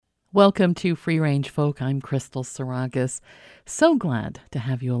Welcome to Free Range Folk. I'm Crystal Sarakas. So glad to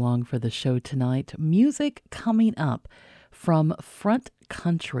have you along for the show tonight. Music coming up from Front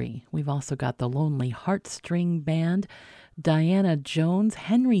Country. We've also got the Lonely Heartstring Band, Diana Jones,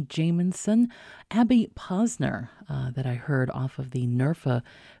 Henry Jamison, Abby Posner that I heard off of the NERFA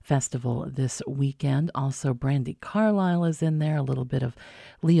Festival this weekend. Also, Brandi Carlile is in there, a little bit of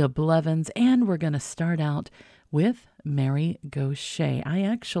Leah Blevins, and we're going to start out with Mary Gauthier. I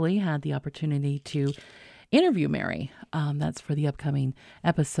actually had the opportunity to interview Mary. That's for the upcoming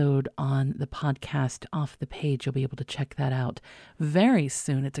episode on the podcast Off the Page. You'll be able to check that out very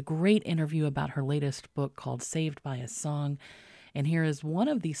soon. It's a great interview about her latest book called Saved by a Song. And here is one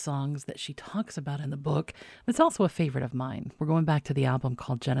of the songs that she talks about in the book. It's also a favorite of mine. We're going back to the album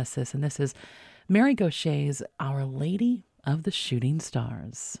called Genesis, and this is Mary Gauthier's Our Lady of the Shooting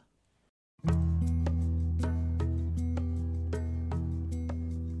Stars.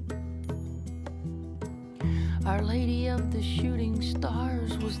 Our Lady of the Shooting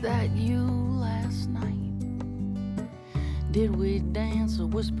Stars, was that you last night? Did we dance a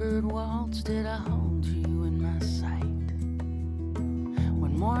whispered waltz? Did I hold you in my sight?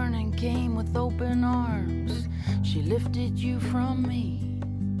 When morning came with open arms, she lifted you from me.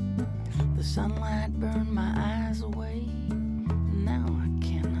 The sunlight burned my eyes away, and now I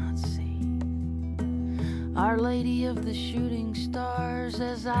cannot see. Our Lady of the Shooting Stars,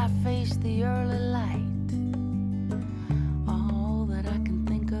 as I face the early light,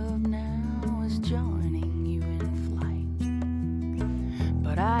 joining you in flight.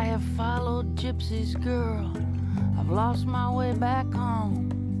 But I have followed Gypsy's girl, I've lost my way back home.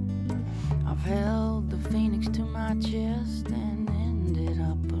 I've held the phoenix to my chest and ended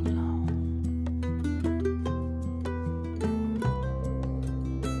up alone.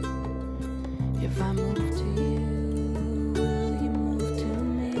 If I move to you, will you move to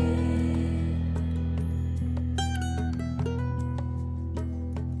me?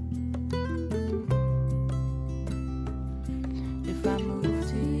 If I move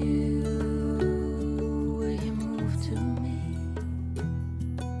to you, will you move to me?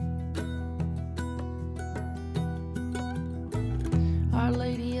 Our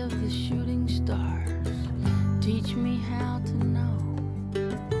Lady of the Shooting Stars, teach me how to know.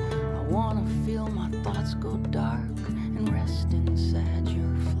 I wanna feel my thoughts go dark and rest inside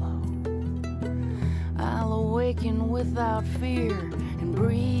your flow. I'll awaken without fear and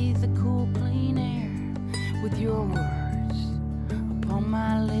breathe the cool, clean air with your words. On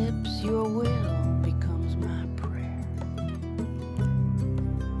my lips, your will becomes my prayer.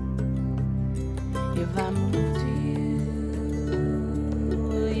 If I move to you,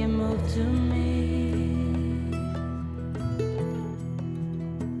 will you move to me?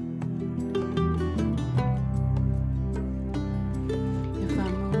 If I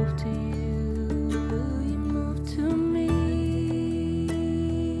move to you, will you move to me?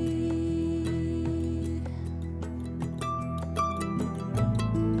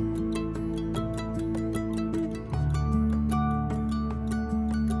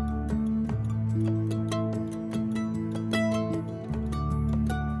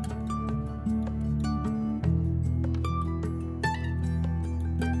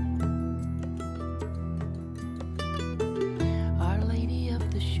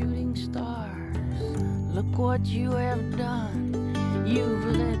 What you have done, you've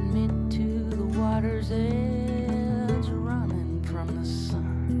led me to the water's edge, running from the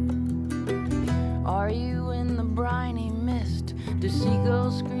sun. Are you in the briny mist? Do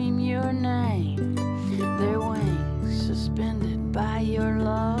seagulls scream your name? Their wings suspended by your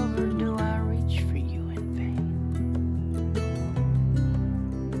love, or do I reach for you in vain?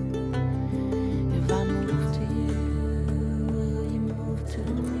 If I move to you, will you move to me?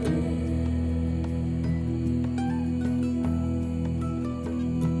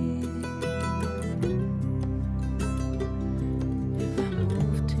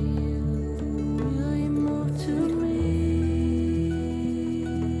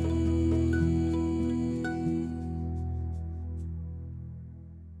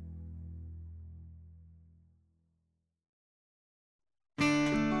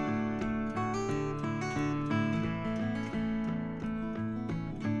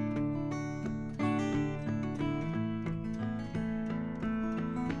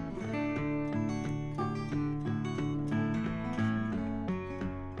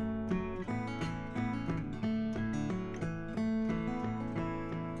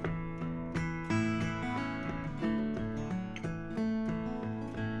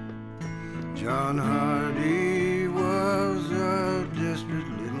 John Hardy was a desperate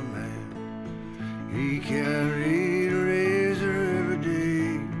little man. He carried a razor every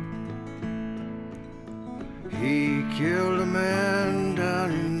day. killed a man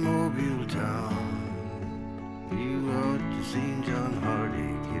down in Mobile town. You ought to seen John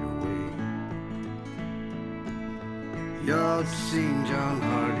Hardy get away. You ought to seen John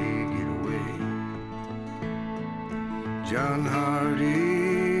Hardy get away. John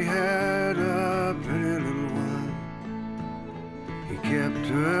Hardy had a pretty little one. He kept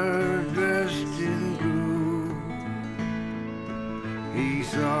her dressed in blue. He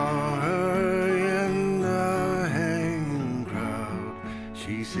saw her in the hanging crowd.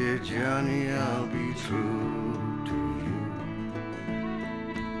 She said, Johnny, I'll be true to you.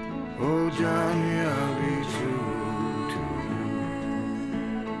 Oh, Johnny, I'll be true to you.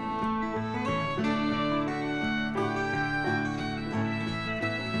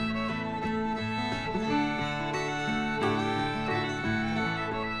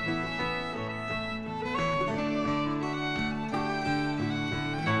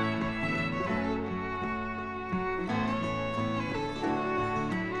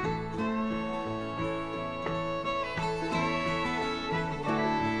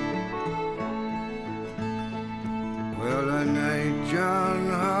 Well, that night John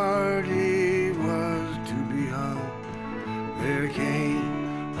Hardy was to be hung. There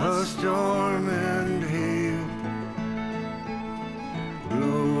came a storm and hail,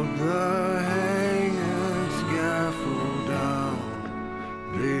 blowed the hanging scaffold down.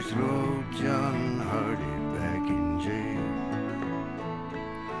 They throw John Hardy back in jail.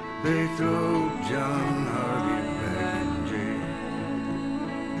 They throw John Hardy back in jail.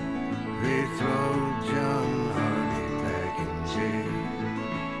 They throw John Hardy back in jail.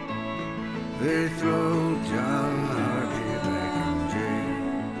 They throw John Hardy back in jail.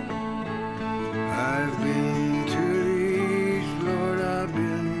 I've been to the east, Lord, I've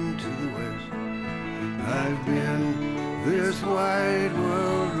been to the west. I've been this wide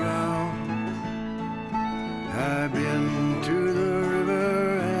world round. I've been to the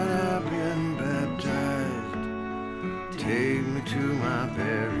river and I've been baptized. Take me to my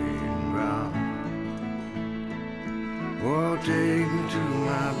burying ground. Oh, take me to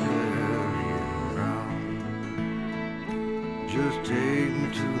my burying ground. Just take me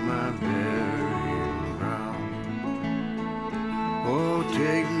to my burying ground. Oh,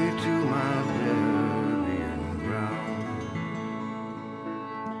 take me to my burying ground.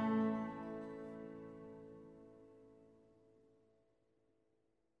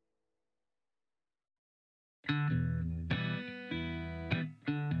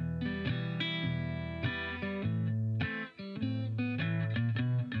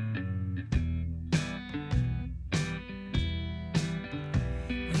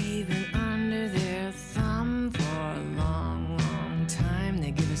 We've been under their thumb for a long, long time.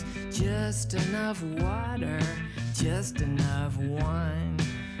 They give us just enough water, just enough wine,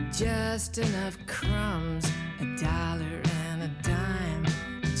 just enough crumbs, $1 and a dime,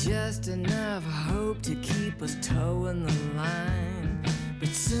 just enough hope to keep us towing the line. But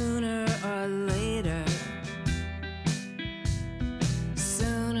sooner or later,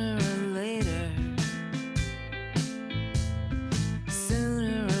 sooner or later,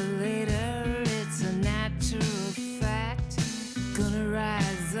 sooner or later, it's a natural fact. Gonna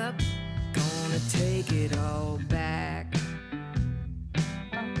rise up, gonna take it all back.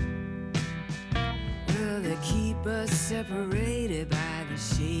 Will they keep us separated by the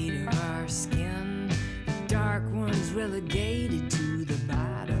shade of our skin? The dark ones relegated to the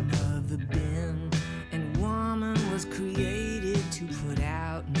bottom of the bin. And woman was created to put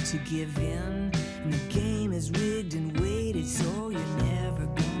out and to give in. And the game is rigged and weighted, so you're never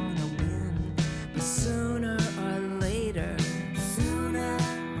gonna win. But sooner or later, sooner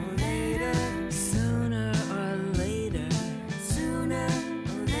or later, sooner or later, sooner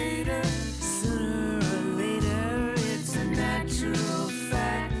or later, sooner or later, it's a natural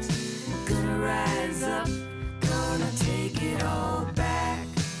fact. Gonna rise up, gonna take it all back.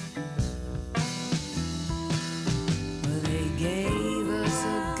 Well, they gave us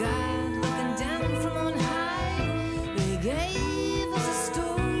a guide looking down from on high. They gave us a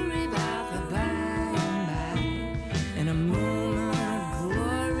story about the by and by, and a moment of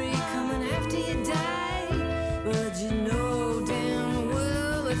glory coming after you die. But you know damn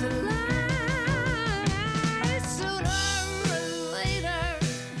well it's a lie. Sooner or later,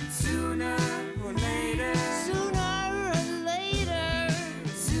 sooner or later, sooner or later,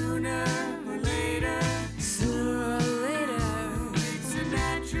 sooner or later, sooner or later, it's a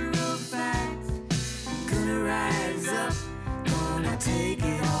natural fact. Gonna rise up, gonna take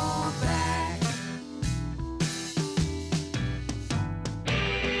it all back.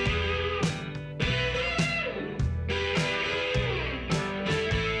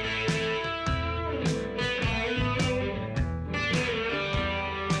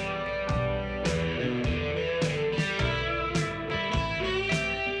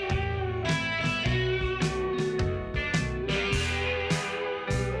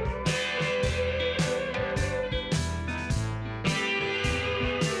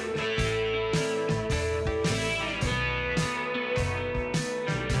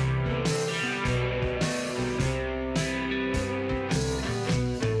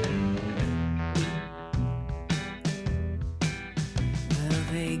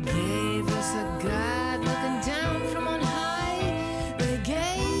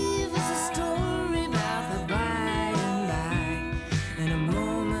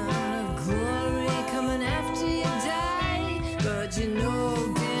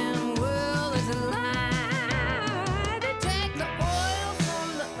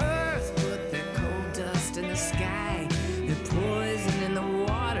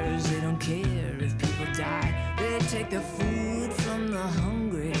 take the food from the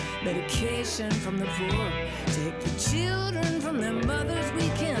hungry, medication from the poor. Take the children from their mothers, we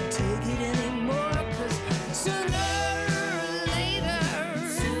can't take it anymore. 'Cause sooner or later,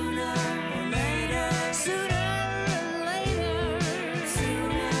 sooner or later, sooner or later,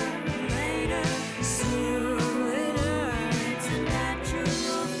 sooner or later, sooner or later, it's a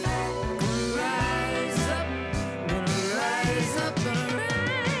natural fact. Gonna rise up, gonna rise up, gonna rise.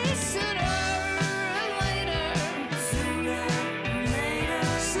 Sooner or later, sooner or later,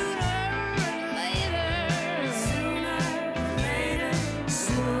 sooner or later, sooner or later,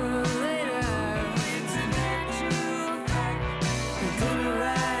 sooner or later, it's a natural fact. We're gonna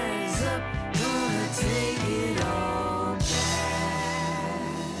rise up, gonna take it all back.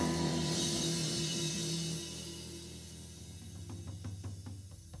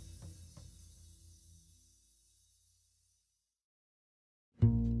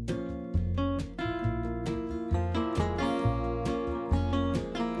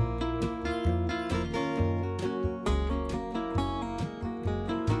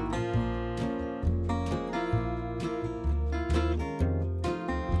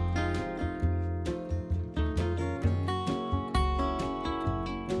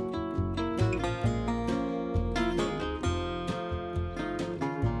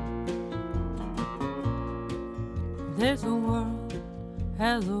 This world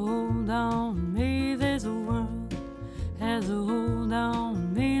has a hold on me. This world has a hold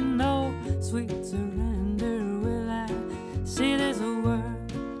on me. No sweet surrender will I see. This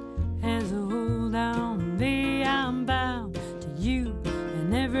world has a hold on me. I'm bound to you,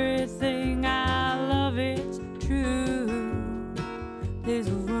 and everything I love is true. This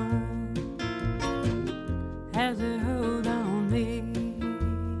world has a hold on me.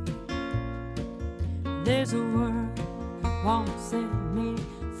 This world won't set me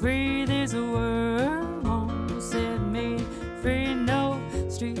free. This world won't set me free. No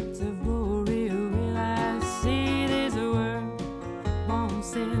streets of glory will I see. This world won't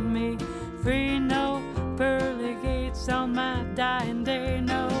set me free. No pearly gates on my dying day.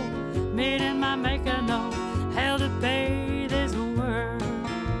 No meat in my maker. No hell to pay. This world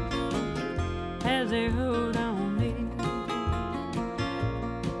has a hold on me.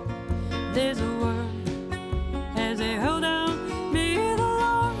 This world has a hold on me. The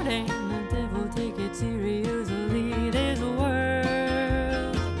Lord and the devil take it seriously. This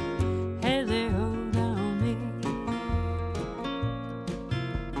world has a hold on me.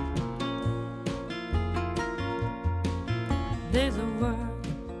 This world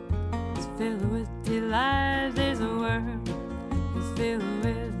is filled with delight. This world is filled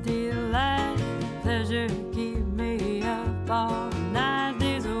with delight. Pleasure keep me up all night.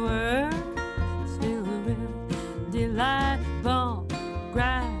 This world is filled with delight. Bump,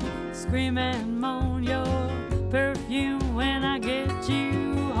 grind, scream and moan your perfume when I get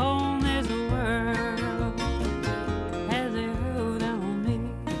you home. This world has a hold on me.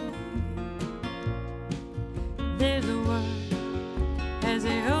 This world has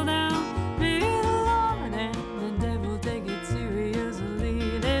a hold on me. The Lord and the devil take it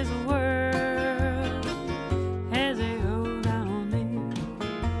seriously. This world has a hold on me.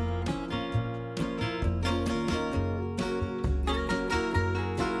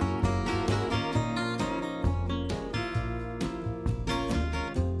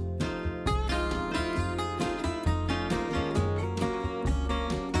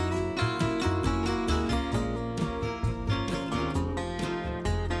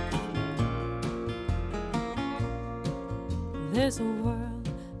 This world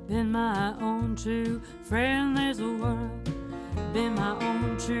been my own true friend. This world been my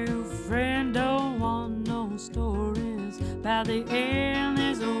own true friend. Don't want no stories about the end.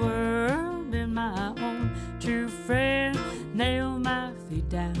 This world been my own true friend. Nail my feet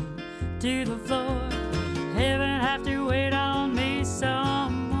down to the floor. Heaven have to wait on me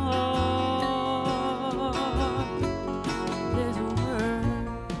some more. This world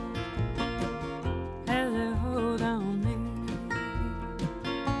has a hold on me.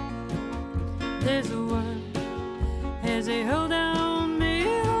 This world has a hold on me. The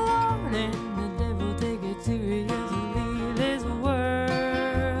Lord and the devil take it seriously. This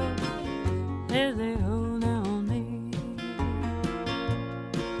world has a hold on me.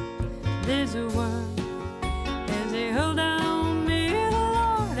 This world has a hold on me. The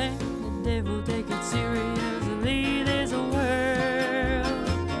Lord and the devil take it seriously. This world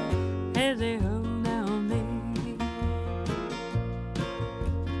has a hold on me.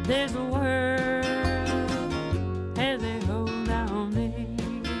 This world has a hold on me.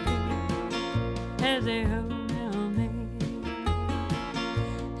 Has a hold on me.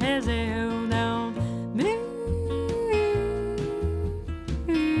 Has a hold on me.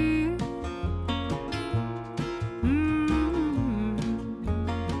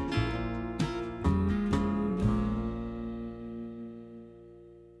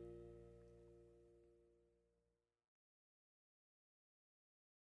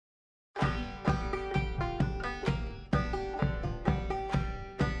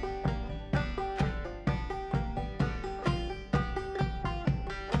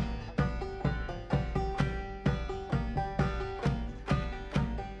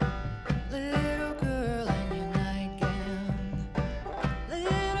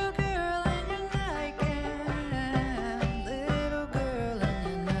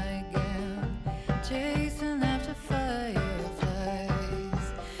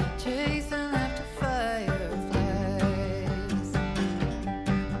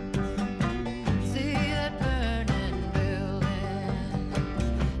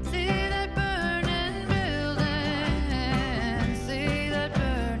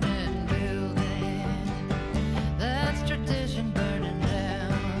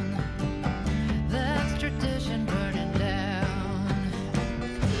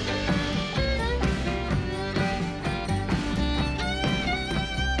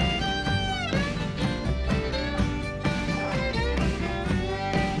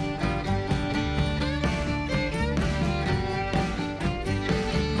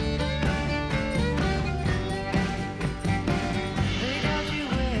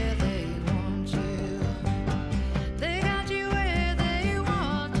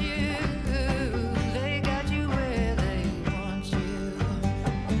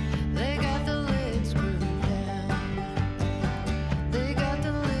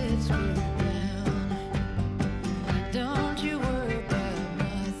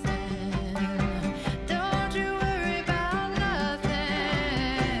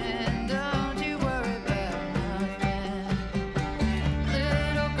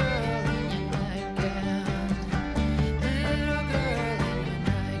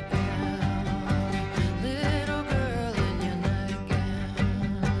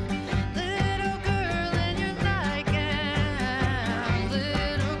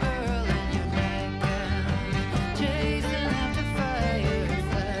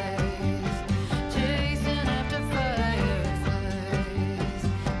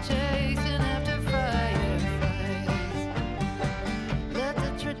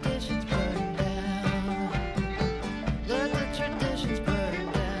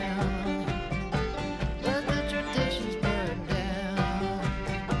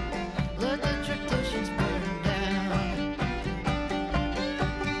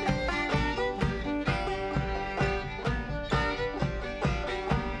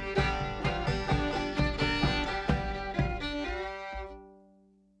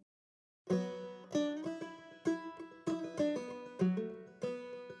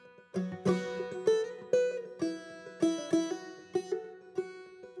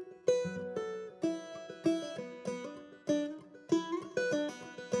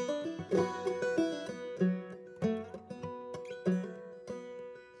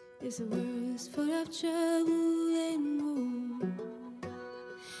 trouble and woe.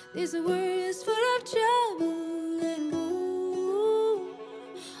 This world is full of trouble and woe.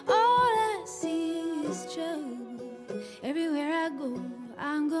 All I see is trouble. Everywhere I go,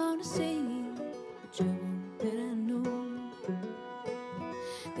 I'm gonna say the trouble that I know.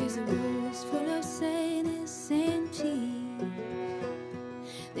 This world is full of sadness and tears.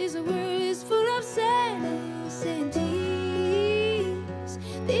 This world is full of sadness and tears.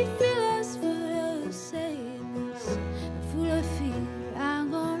 They fill us full of sadness and full of fear.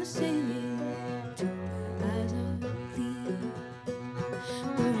 I'm gonna sing it till my eyes are clear.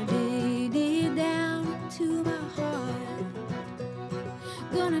 Gonna dig deep down into my heart.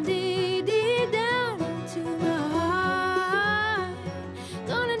 Gonna dig deep down into my heart.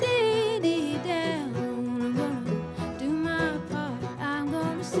 Gonna dig deep down. I'm gonna do my part. I'm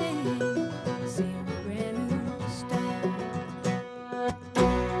gonna sing a brand new style.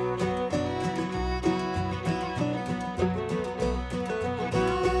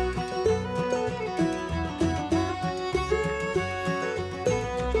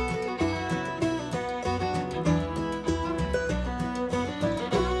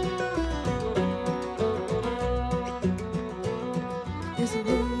 This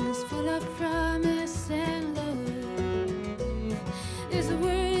world is full of promise and love. This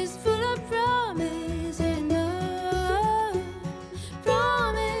world is full of promise and love.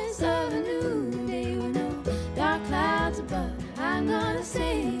 Promise of a new day with no dark clouds above. I'm gonna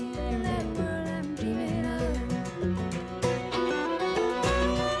sing that world I'm dreaming of.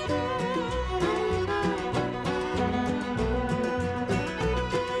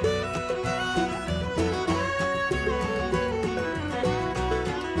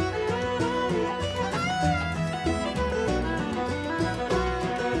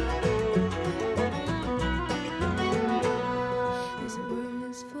 This world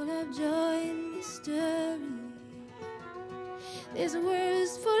is full of joy and mystery. This world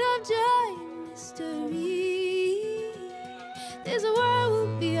is full of joy and mystery. This world will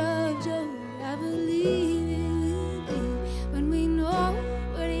be of joy. I believe it will be when we know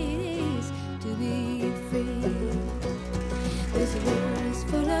what it is to be free. This world is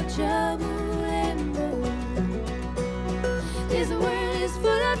full of trouble and woe. This world is full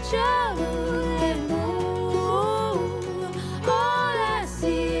of trouble and woe. All I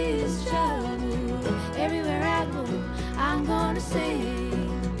see is trouble. Everywhere I go, I'm gonna sing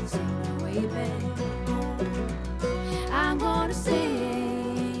my way back home. I'm gonna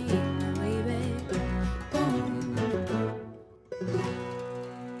sing my way back home.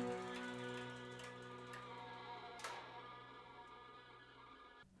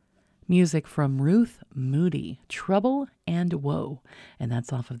 Music from Ruth Moody, Trouble and Woe, and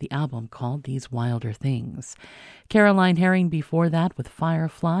that's off of the album called These Wilder Things. Caroline Herring before that with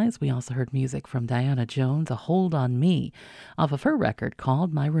Fireflies. We also heard music from Diana Jones, A Hold on Me, off of her record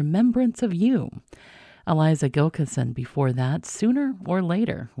called My Remembrance of You. Eliza Gilkison before that, Sooner or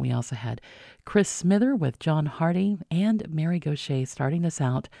Later. We also had Chris Smither with John Hardy and Mary Gaucher starting us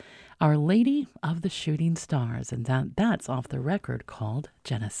out, Our Lady of the Shooting Stars, and that's off the record called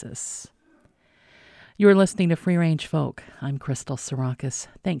Genesis. You're listening to Free Range Folk. I'm Crystal Sarakas.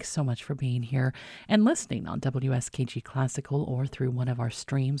 Thanks so much for being here and listening on WSKG Classical or through one of our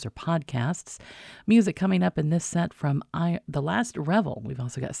streams or podcasts. Music coming up in this set from The Last Revel. We've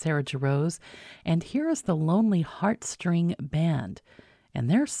also got Sarah Jarosz. And here is the Lonely Heartstring Band and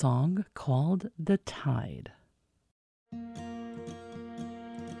their song called The Tide.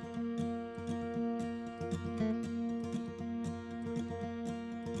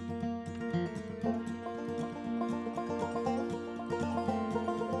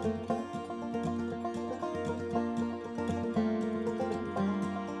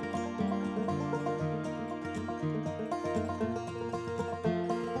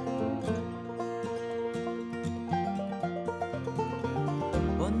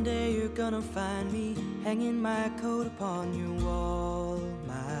 One day you're gonna find me hanging my coat upon your wall,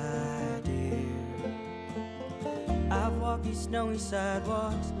 my dear. I've walked these snowy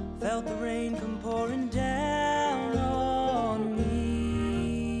sidewalks, felt the rain come pouring down on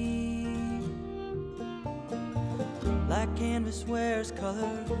me. Like canvas wears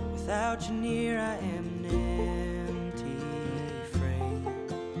color, without you near I am an empty frame.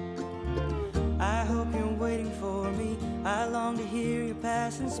 I hope you're waiting for me, I long to hear you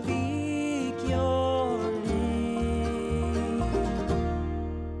pass and speak your name.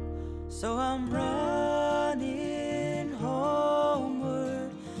 So I'm running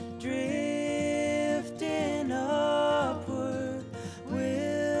homeward, drifting upward.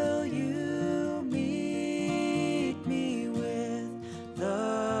 Will you meet me with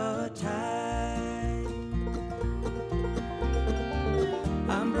the tide?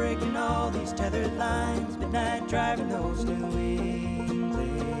 those New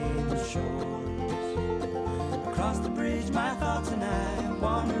England shores. Across the bridge, my thoughts and I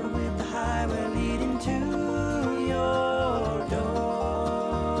wander with the highway leading to your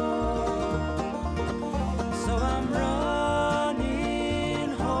door. So I'm running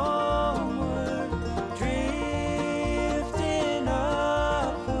homeward, drifting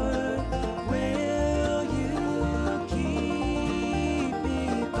upward. Will you keep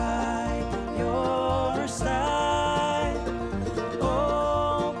me by your side?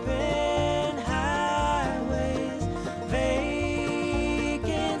 Open highways,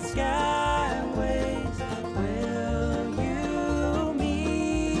 vacant skyways. Will you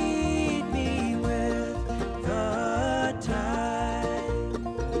meet me with the tide?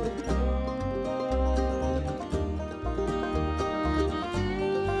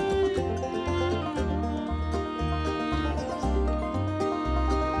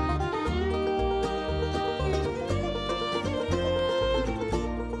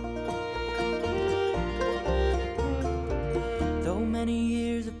 Though many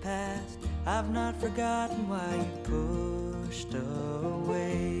years have passed, I've not forgotten why you pushed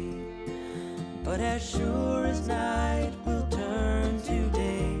away. But as sure as night will turn to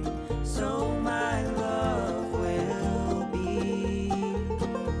day, so my love will be,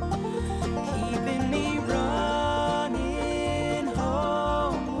 keeping me running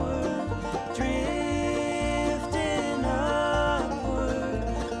homeward, drifting upward.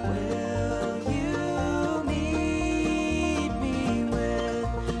 Will you meet me with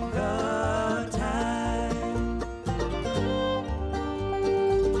the tide?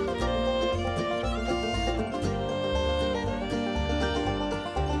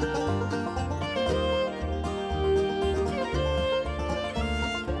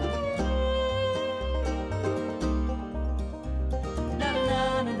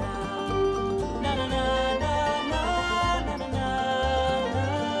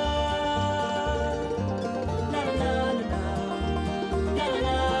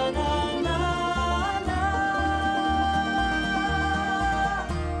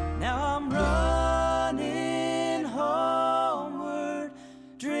 Now I'm running homeward,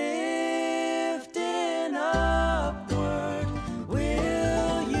 drifting upward.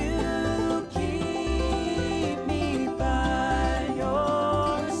 Will you keep me by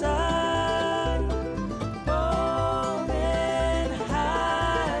your side? Open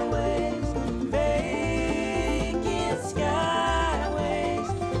highways, vacant skyways.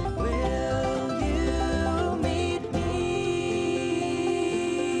 Will you meet me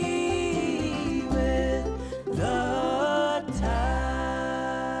with the tide?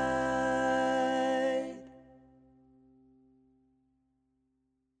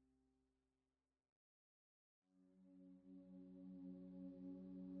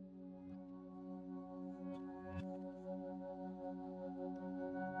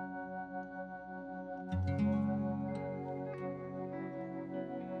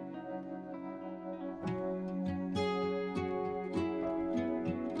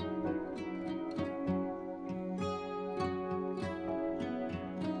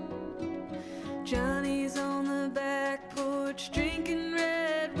 Johnny's on the back porch drinking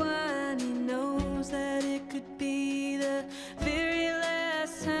red wine. He knows that it could be the very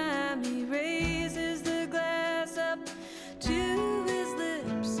last time he raises the glass up to his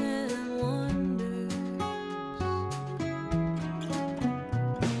lips and wonders,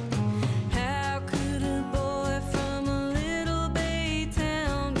 how could a boy from a little bay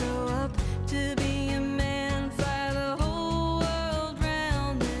town grow up to be a man, fly the whole world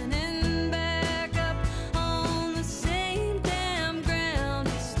round and end back up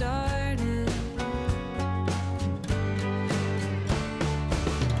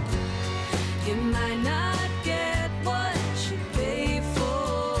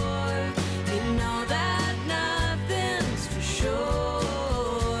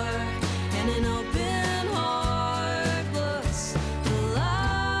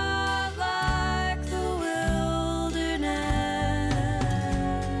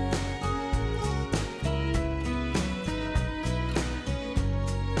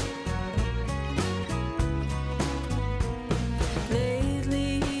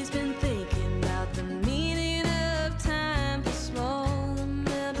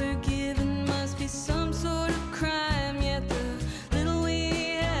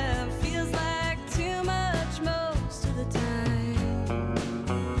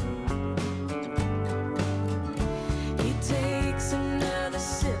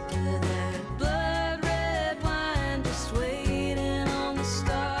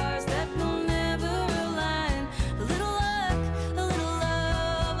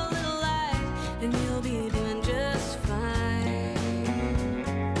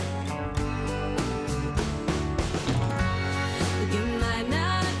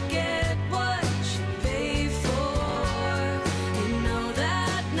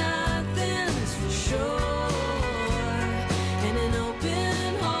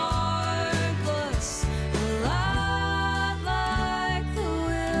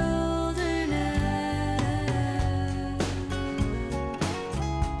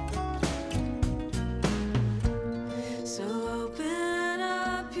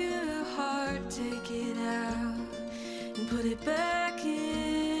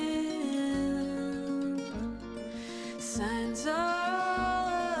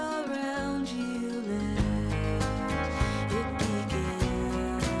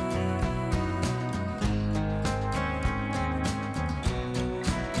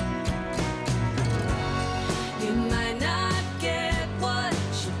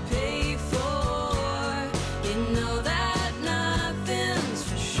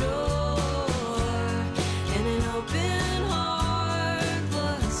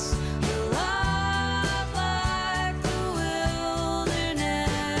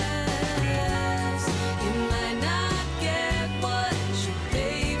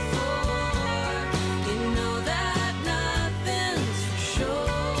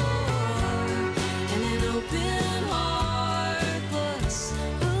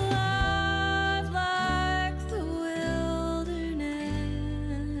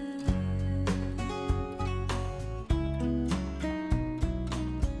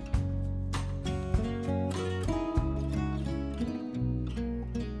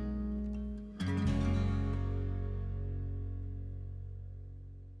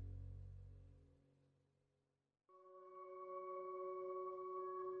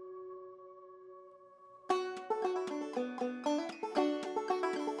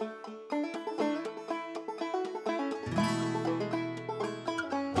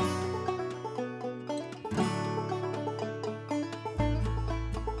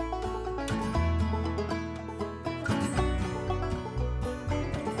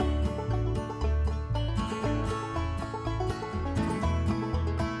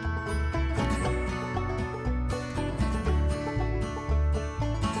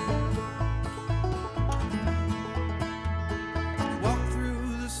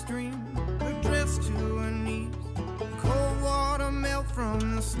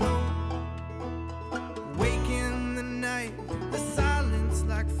the snow. Wake in the night, the silence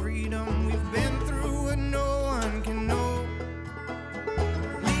like freedom. We've been through what no one can know.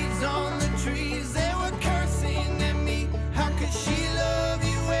 Leaves on the trees, they were cursing at me. How could she love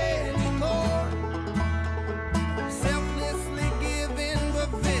you anymore? Selflessly giving, but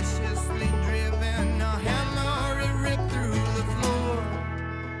viciously driven. A hammer, it ripped through the floor.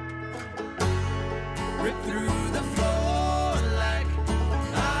 Ripped through the floor like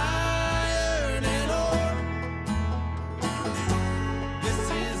iron and ore. This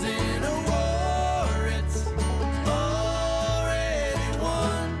isn't a war, it's already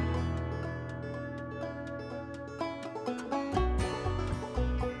won.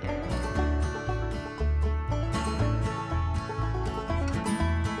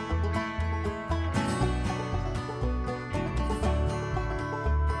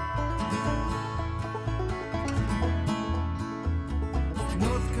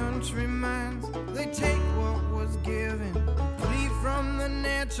 North country minds, they take what was given, flee from the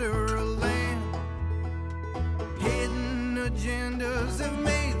natural land. Hidden agendas have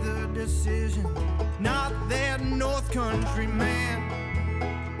made the decision, not that North country man.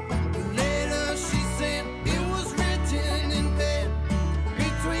 The letter she sent, it was written in pen.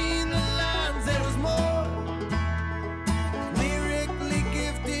 Between the lines there was more. Lyrically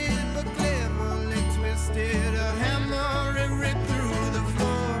gifted but cleverly twisted. A hammer, it ripped through the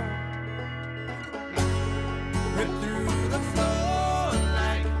floor. Ripped through the floor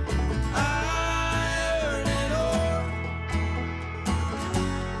like iron and ore.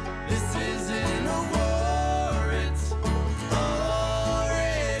 This isn't a war, it's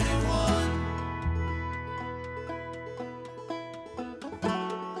already won.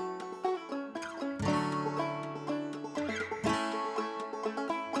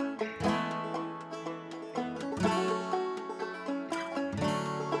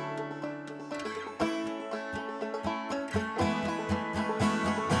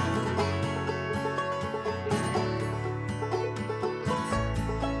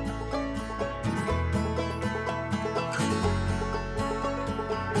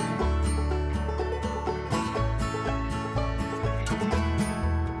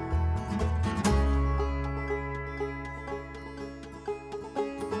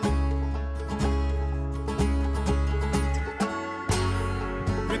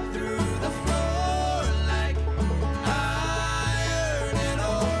 Ripped through the floor like iron and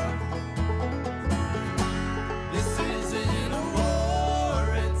ore. This isn't a war,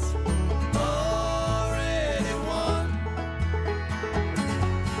 it's already won.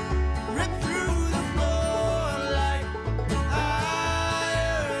 Ripped through the floor like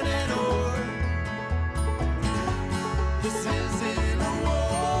iron and ore. This isn't a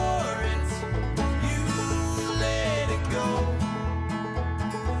war, it's you let it go.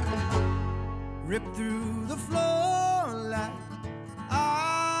 Ripped through the floor like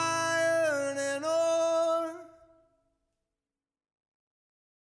iron and ore.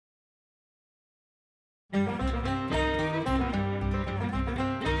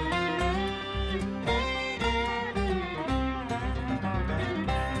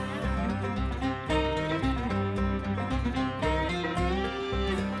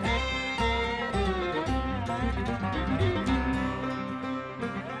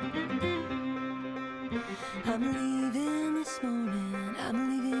 I'm leaving this morning, I'm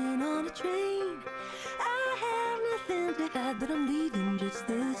leaving on a train. I have nothing to hide, but I'm leaving just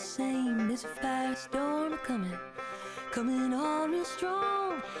the same. There's a firestorm coming on real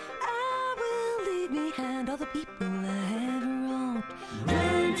strong. I will leave behind all the people I have wronged.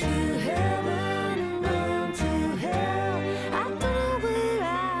 Run to heaven, run to hell. I don't know where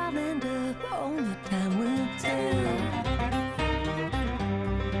I'll end up, only time will tell.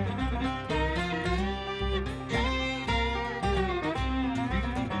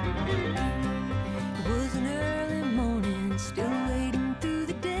 It was an early morning, still waiting through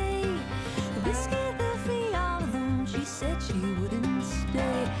the day. The whiskey left me all alone, she said she wouldn't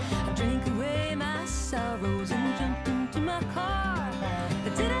stay. I drank away my sorrows and jumped into my car.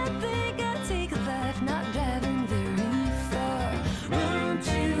 Did I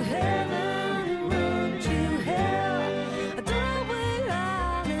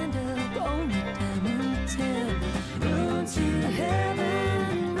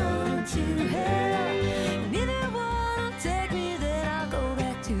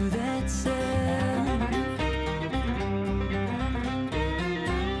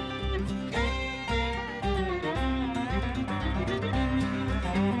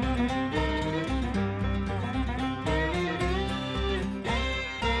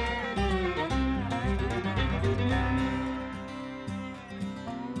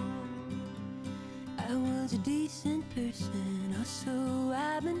was a decent person, or so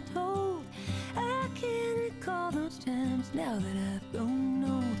I've been told. I can't recall those times now that I've grown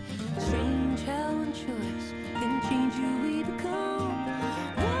old. Strange how one choice can change who we become.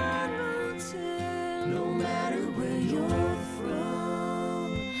 One wrong turn, no matter where you're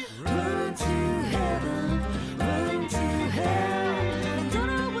from. Run to heaven, run to hell. Don't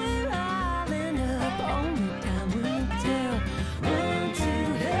know where I'll end up, only time will tell. Run to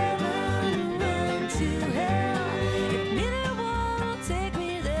heaven, run to hell. If neither one will take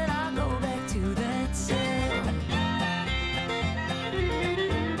me, then I'll go back to that cell.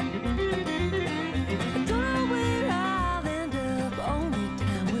 I don't know where I'll end up, only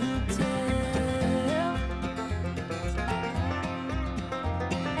time will tell.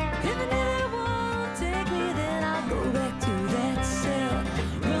 If neither one will take me, then I'll go back to that cell.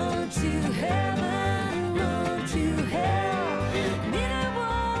 Run to heaven, run to hell. Neither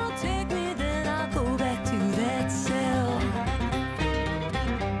one will take me, then I'll go back to that cell.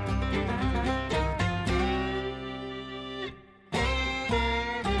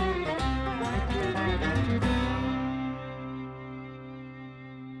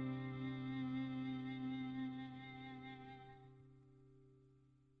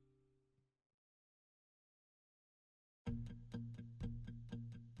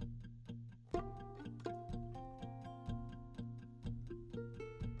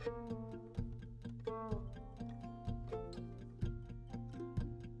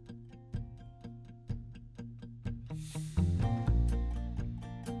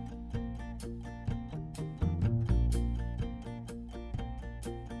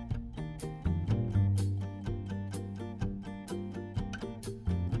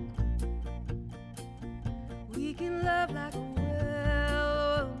 We can love like a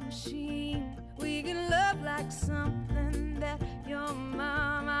well-oiled machine. We can love like something that your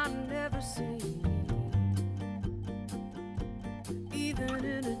mom I've never seen. Even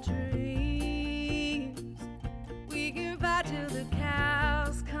in a dreams, we can fight till the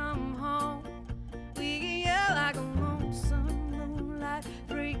cows come home. We can yell like a lonesome moonlight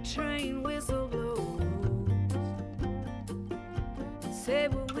freight train whistle blows. And say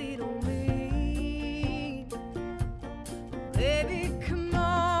what we don't mean. Baby, come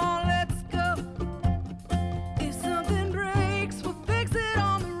on, let's go. If something breaks, we'll fix it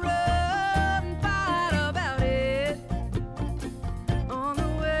on the road and fight about it on the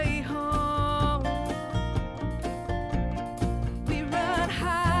way home. We run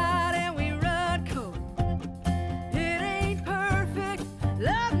hot and we run cold. It ain't perfect,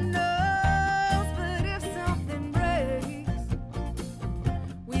 love knows, but if something breaks,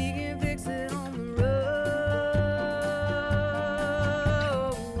 we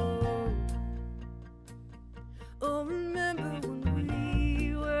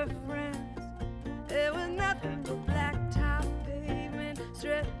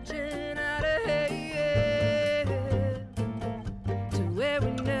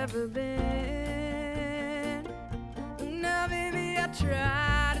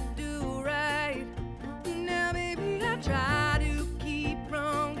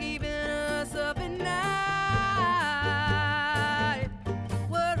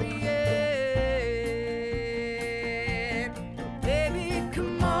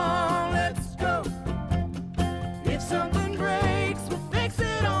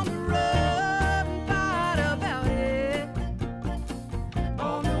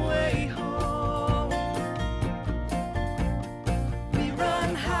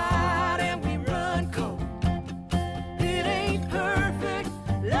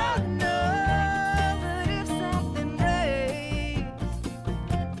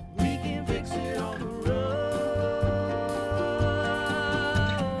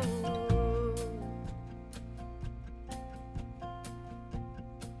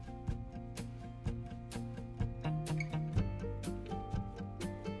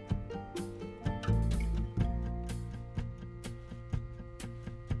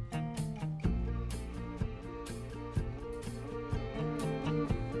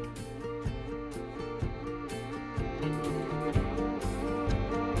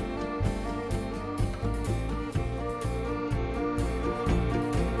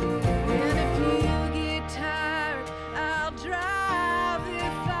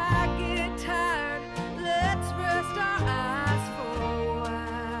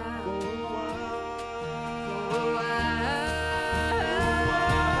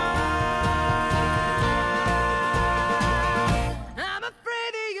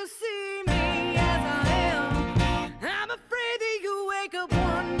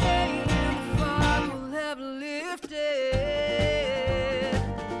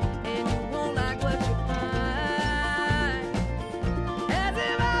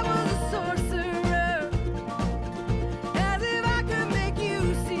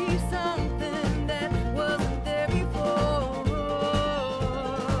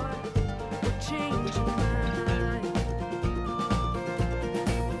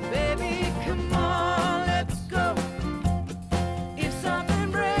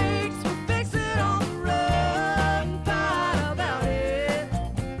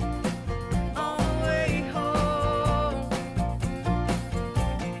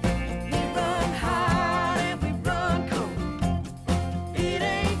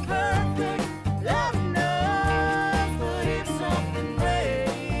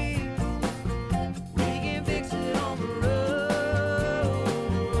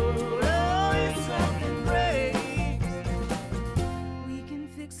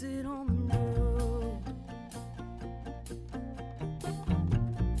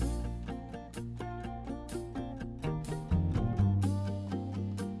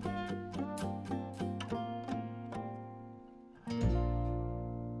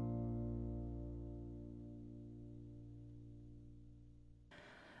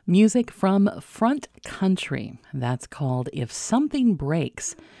Music from Front Country. That's called If Something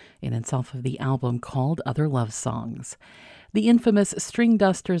Breaks, and it's off of the album called Other Love Songs. The infamous String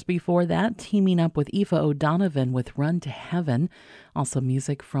Dusters before that, teaming up with Aoife O'Donovan with Run to Heaven. Also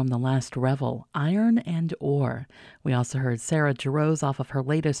music from The Last Revel, Iron and Ore. We also heard Sarah Jarosz off of her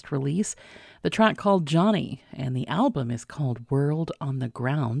latest release, the track called Johnny, and the album is called World on the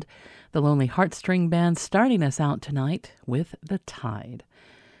Ground. The Lonely Heartstring Band starting us out tonight with The Tide.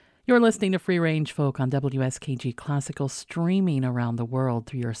 You're listening to Free Range Folk on WSKG Classical, streaming around the world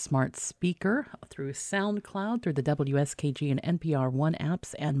through your smart speaker, through SoundCloud, through the WSKG and NPR One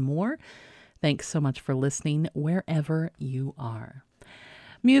apps, and more. Thanks so much for listening wherever you are.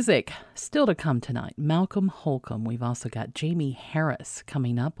 Music still to come tonight. Malcolm Holcomb. We've also got Jamie Harris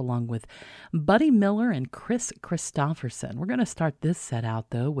coming up, along with Buddy Miller and Chris Christopherson. We're going to start this set out,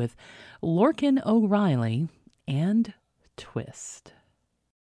 though, with Lorcan O'Reilly and Twist.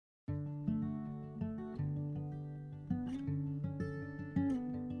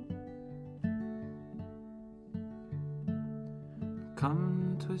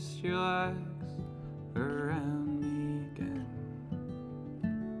 Come twist your legs around me again,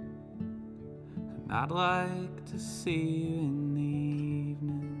 and I'd like to see you in the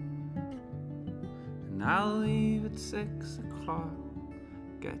evening, and I'll leave at 6 o'clock,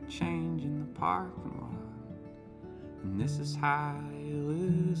 get change in the parking lot, and this is how you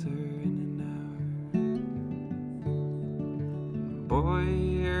lose her in an hour. Boy,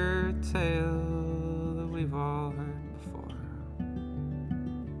 you're a tale that we've all heard before,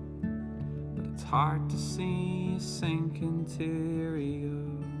 but it's hard to see you sink into your ego.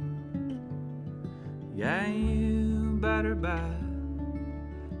 Yeah, you better bet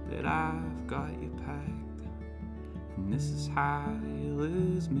that I've got you pegged, and this is how you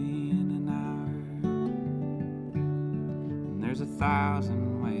lose me in an hour. And there's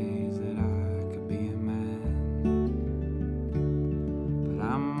 1,000 ways that I could be a man, but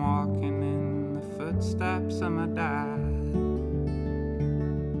I'm walking in the footsteps of my dad,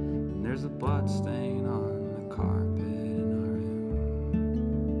 and there's a blood stain on the carpet in our room,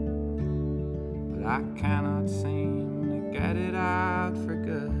 but I cannot seem to get it out for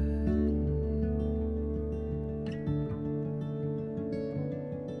good.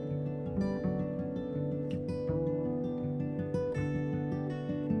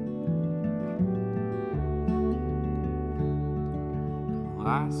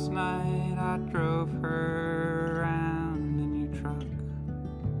 Last night I drove her around in your truck.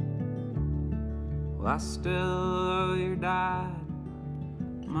 Well, I still owe your dad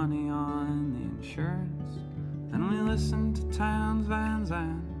money on the insurance, and we listened to Townes Van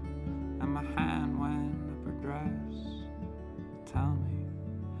Zandt, and my hand went up her dress. Tell me,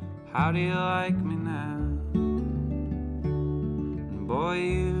 how do you like me now? And boy,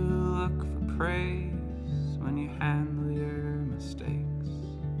 you look for praise when you handle your mistakes,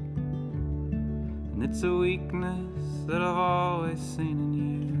 and it's a weakness that I've always seen in you.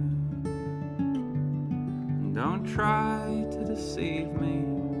 And don't try to deceive me,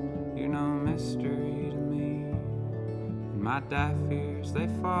 you're no mystery to me, and my deaf ears, they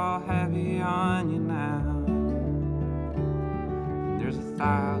fall heavy on you now. And there's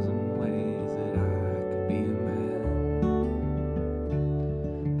 1,000 ways that I could be a man,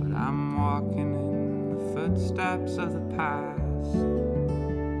 but I'm walking in the footsteps of the past.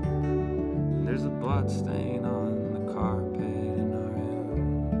 There's a blood stain on the carpet in our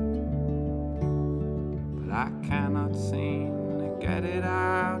room, but I cannot seem to get it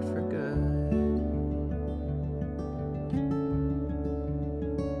out for good.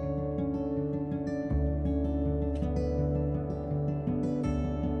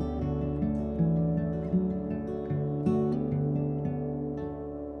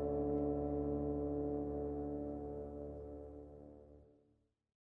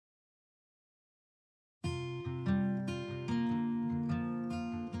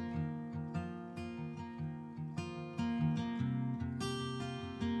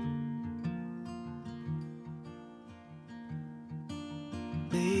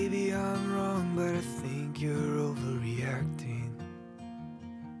 Maybe I'm wrong, but I think you're overreacting.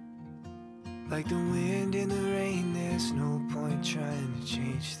 Like the wind in the rain, there's no point trying to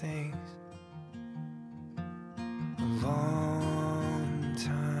change things. A long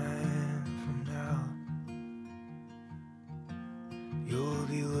time from now, you'll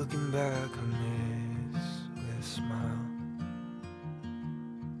be looking back on this with a smile.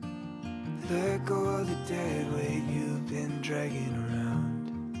 Let go of the dead weight you've been dragging around.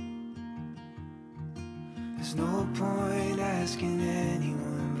 There's no point asking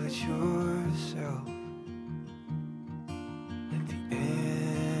anyone but yourself. At the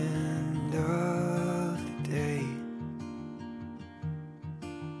end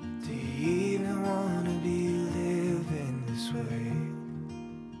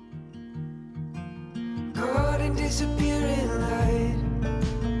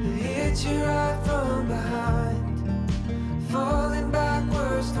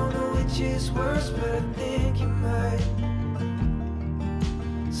is worse, but I think you might.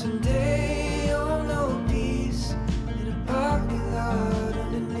 Someday you'll know peace in a parking lot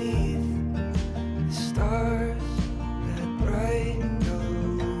underneath the stars, that bright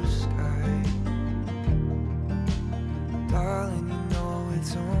yellow sky. Darling, you know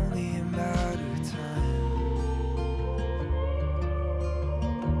it's only a matter of time.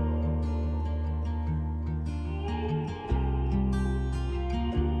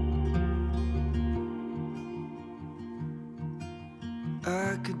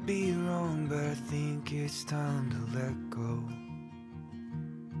 I could be wrong, but I think it's time to let go.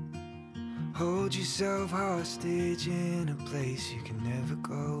 Hold yourself hostage in a place you can never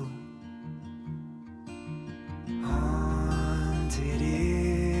go. Haunted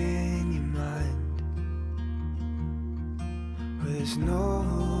in your mind, where there's no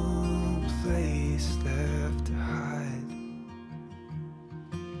place left to hide.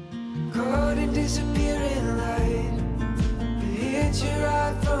 Caught in disappearing light, hit you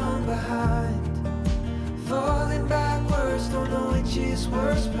right from behind. Falling backwards, don't know which is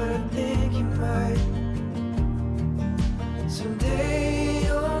worse, but I think you might. Someday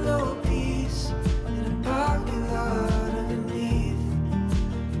you'll know peace in a parking lot underneath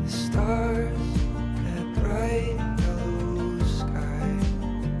the stars, that bright yellow sky.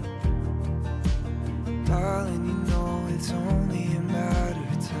 Darling, you know it's only a matter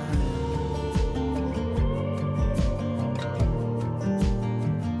of time.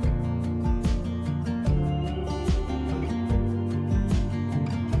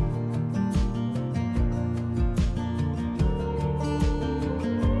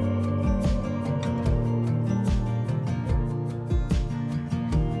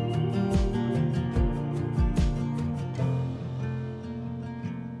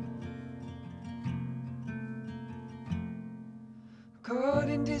 Caught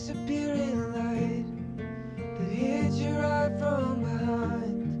in disappearing light that hit you right from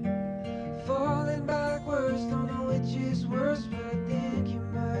behind. Falling backwards, don't know which is worse, but I think you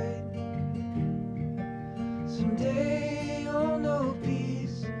might. Someday you'll know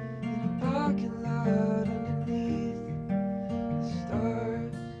peace in a parking lot underneath the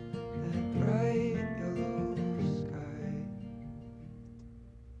stars, that bright yellow sky.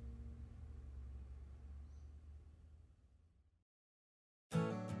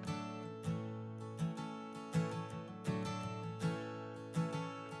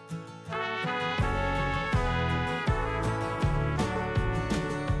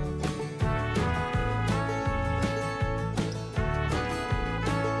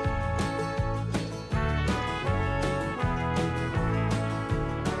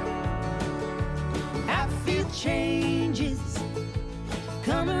 Changes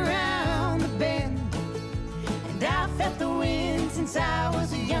come around the bend, and I felt the wind since I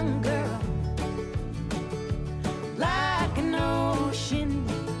was a young girl. Like an ocean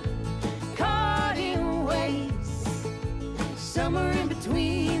caught in waves, somewhere in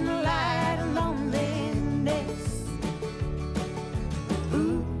between the light and loneliness.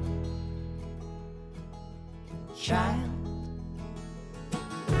 Ooh, child,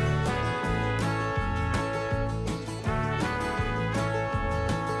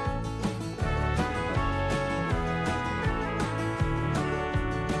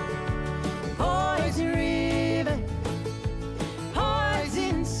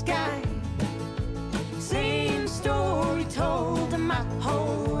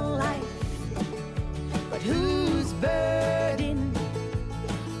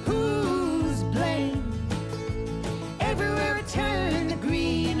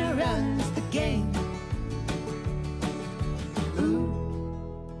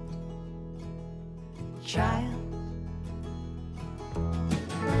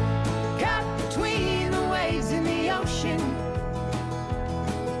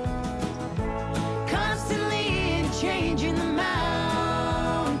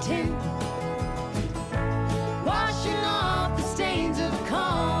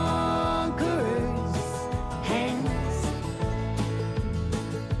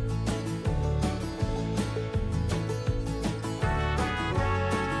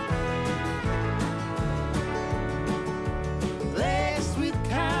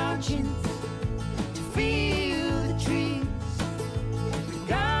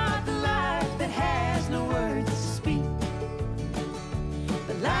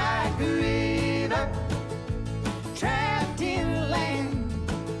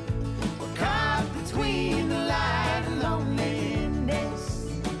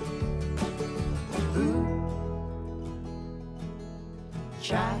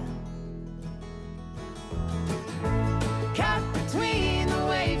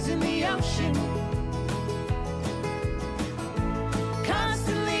 ocean.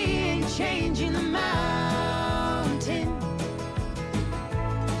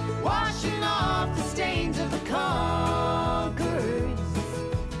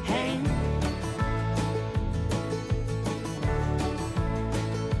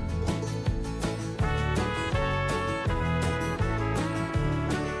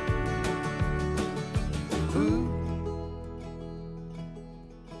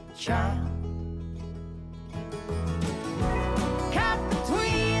 child. Caught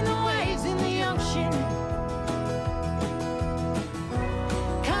between the waves in the ocean,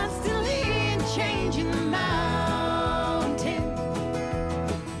 constantly changing the mountain,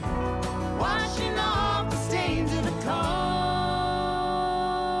 washing off the stains of the conqueror's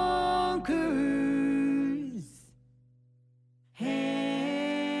hand.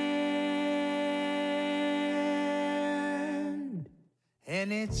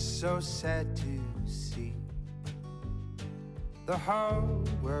 And it's so sad to see the whole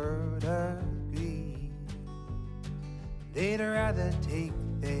world agree they'd rather take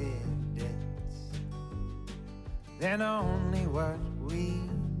their debts than only what we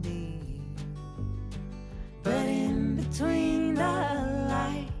need. But in between the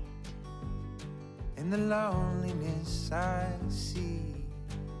light and the loneliness I see,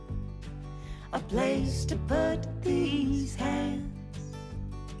 a place to put these hands,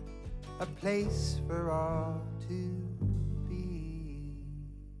 a place for all to be.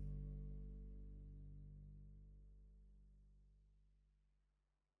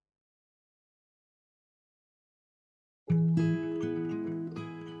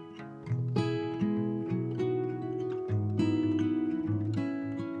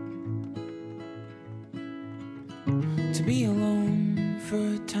 To be alone for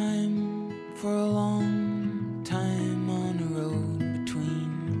a time, for a long time, on a road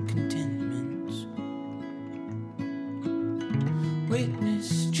between contentments.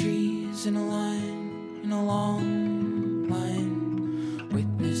 Witness trees in a line, in a long line.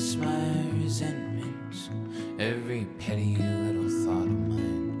 Witness my resentments, every petty little thought of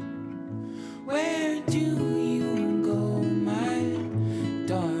mine. Where do you go, my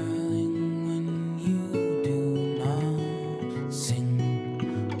darling, when you do not sing?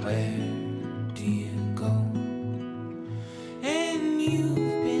 Where do you go? And you've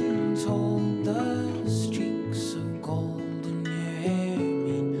been told the streaks of gold in your hair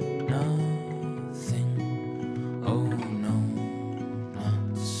mean nothing. Oh no,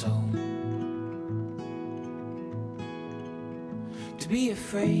 not so. To be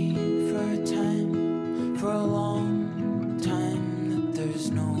afraid for a time, for a long time, that there's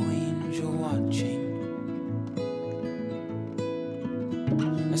no angel watching.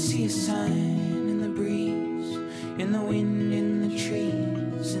 I see a sign in the breeze, in the wind, in the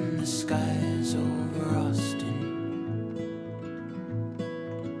trees, in the skies over Austin.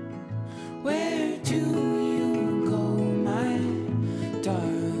 Where do you go, my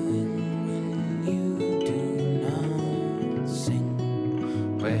darling, when you do not sing?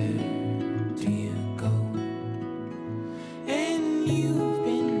 Where do you go? And you've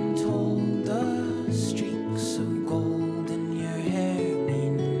been told the streaks of gold in your hair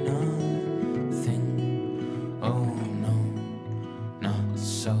mean nothing. Oh no, not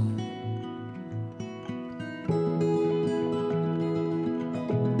so.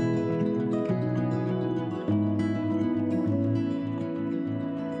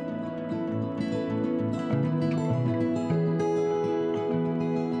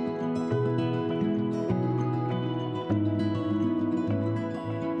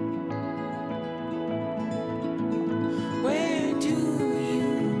 Where do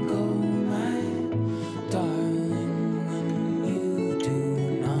you go, my darling, when you do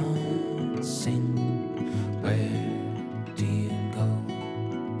not sing? Where do you go?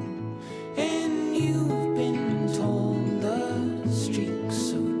 And you've been told the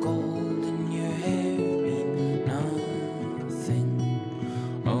streaks of gold in your hair mean nothing.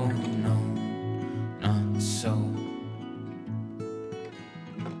 Oh no, not so.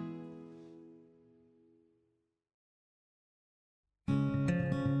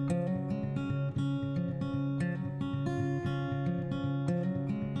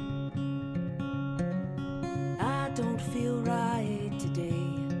 I don't feel right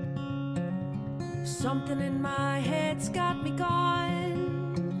today. Something in my head's got me going.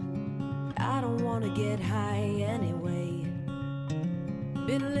 I don't wanna get high anyway.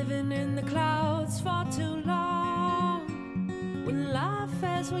 Been living in the clouds for too long. When life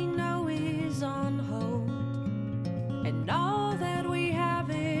as we know is on hold, and all that we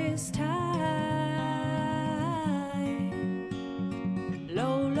have is time.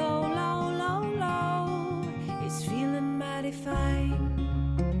 Low, low, low, low, low is feeling mighty fine.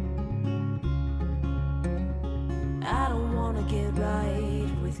 I don't wanna get right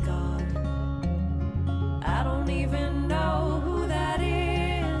with God. I don't even know who that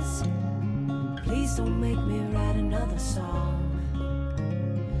is. Please don't make me write another song.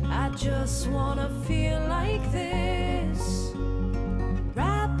 I just wanna feel like this,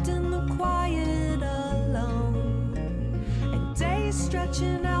 wrapped in the quiet alone, and days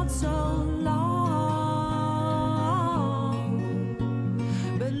stretching out so long.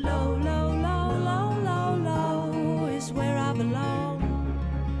 But low, low, low, low, low, low is where I belong.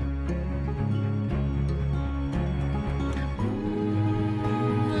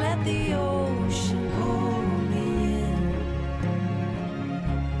 Let the ocean pull me in.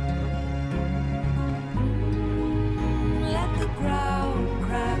 Let the ground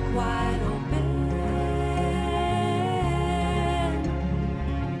crack wide open.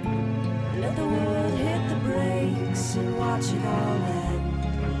 Let the world hit the brakes and watch it all end.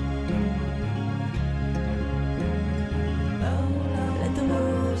 Let the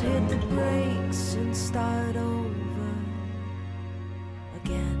world hit the brakes and start over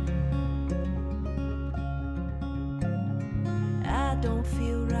again. I don't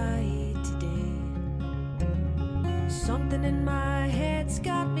feel right today. Something in my head's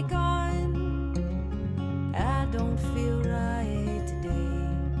got me going. I don't feel right today.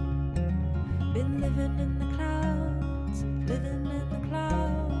 Been living in the clouds, living in the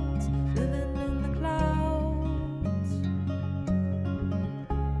clouds, living in the clouds.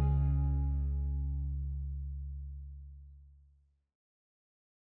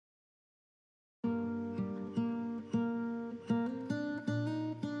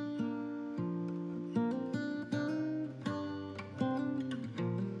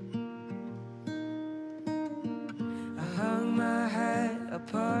 I hung my hat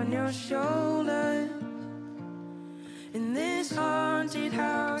upon your shoulders in this haunted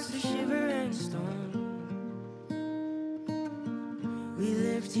house of shiver and storm. We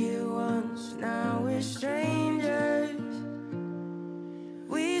lived here once, now we're strangers.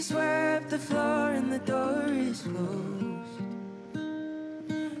 We swept the floor and the door is closed.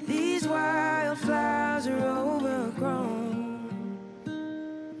 These wildflowers are overgrown.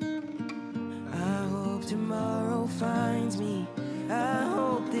 I hope tomorrow finds me. I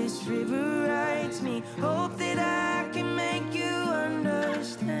hope this river writes me. Hope that I can make you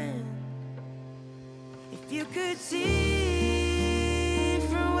understand. If you could see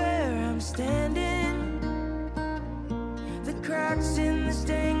from where I'm standing, the cracks in the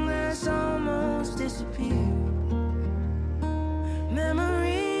stained glass almost disappear. Memories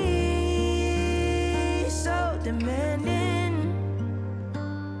so demanding.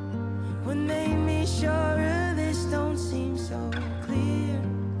 What made me sure of this don't seem so clear.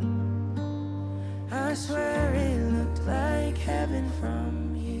 I swear it looked like heaven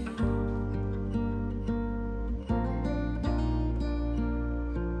from here.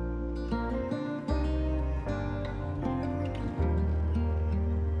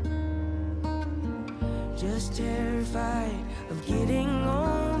 Just terrified of getting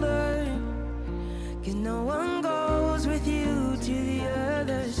older, 'cause no one goes with you to the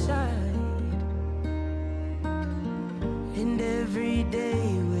other side. And every day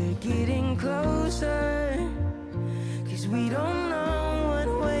we're getting closer, 'cause we don't know what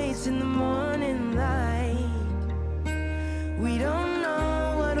waits in the morning light. We don't know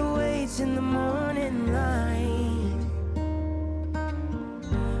what awaits in the morning light.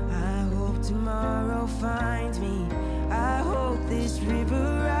 I hope tomorrow finds me. I hope this river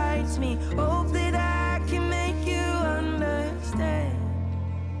writes me. Hope that I can make you understand.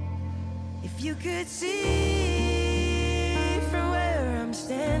 If you could see from where I'm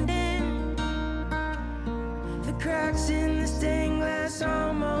standing, the cracks in the stained glass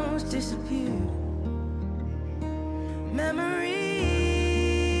almost disappeared. Memories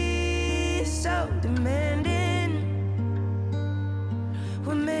so demanding.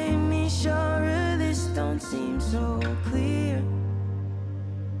 What made me sure of this don't seem so clear.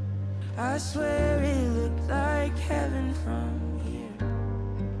 I swear it looked like heaven from here.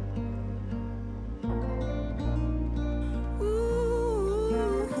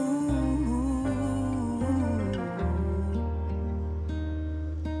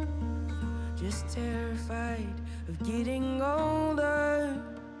 Just terrified of getting older,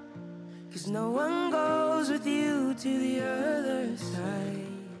 'cause no one goes with you to the other side.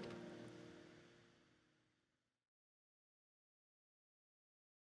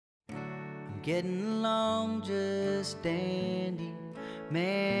 I'm getting along just dandy.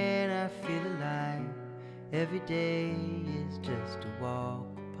 Man, I feel alive. Every day is just a walk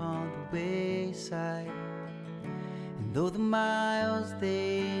upon the wayside. And though the miles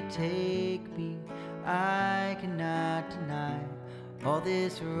they take me, I cannot deny all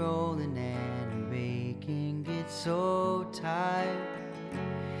this rolling and raking gets so tired.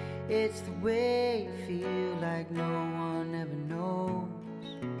 It's the way you feel like no one ever knows.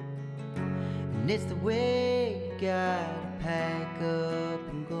 And it's the way you gotta pack up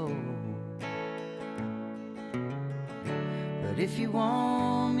and go. But if you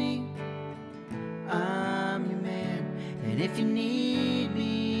want me, I'm your man. And if you need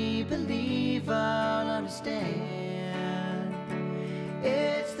me, believe I'll understand.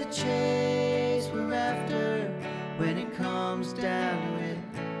 It's the chase we're after when it comes down to it.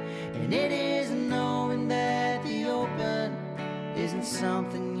 And it isn't knowing that the open isn't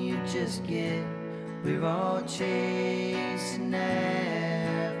something you just get. We're all chasing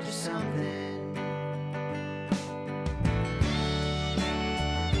after something.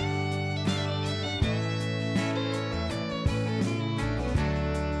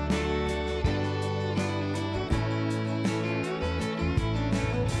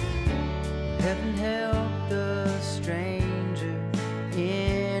 Heaven help the stranger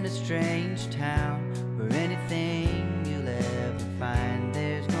in a strange town, where anything you'll ever find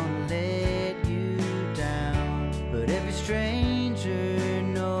there's gonna let you down. But every stranger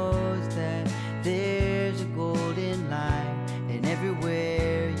knows that there's a golden line, and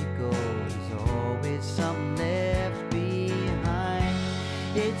everywhere you go there's always something left behind.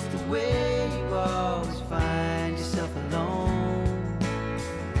 It's the way you always find yourself alone,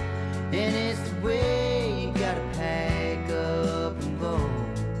 and it's the way you gotta pack up and go.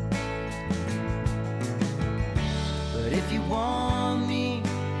 But if you want me,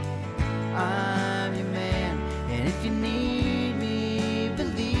 I'm your man. And if you need me,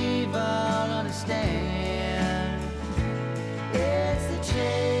 believe I'll understand. It's the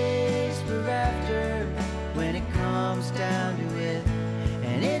chase we're after when it comes down to it.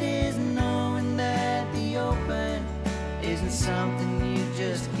 And it isn't knowing that the open isn't something you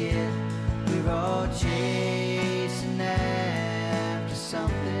just get. We're all chasing after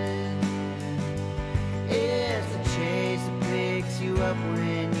something. It's the chase that picks you up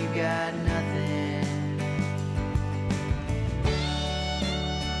when you got nothing.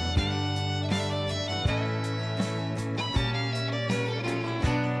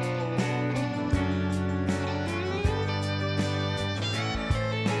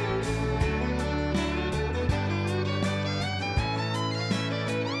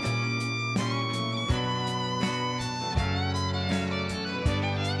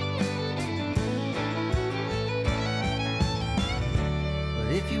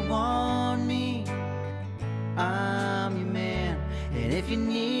 If you want me, I'm your man. And if you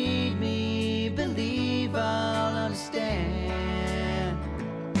need me, believe I'll understand.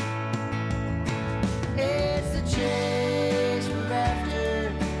 It's the chase we're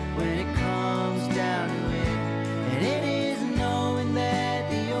after when it comes down to it. And it isn't knowing that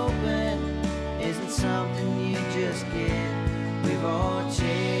the open isn't something you just get. We're all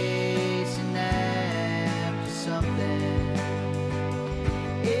chasing after something.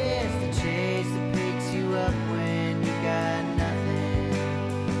 It's the chase that picks you up when you got nothing.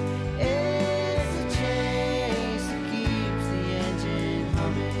 It's the chase that keeps the engine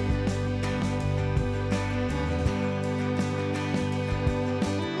humming.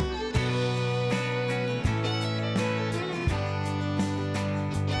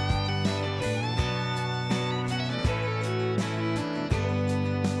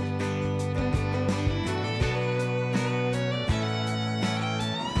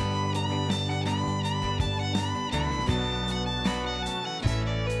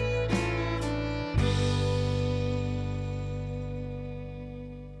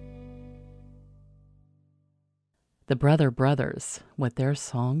 The Brother Brothers with their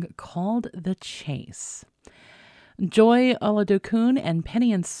song called The Chase. Joy Oladokun and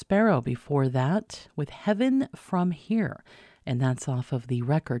Penny and Sparrow before that with Heaven From Here, and that's off of the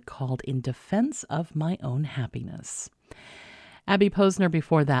record called In Defense of My Own Happiness. Abby Posner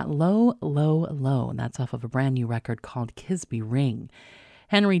before that, Low, Low, Low, and that's off of a brand new record called Kisby Ring.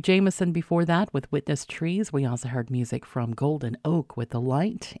 Henry Jameson before that with Witness Trees. We also heard music from Golden Oak with The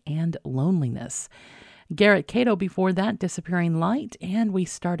Light and Loneliness. Garrett Cato before that, Disappearing Light, and we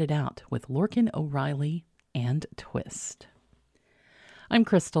started out with Lorcan O'Reilly and Twist. I'm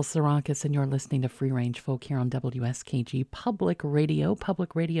Crystal Sarakas, and you're listening to Free Range Folk here on WSKG Public Radio.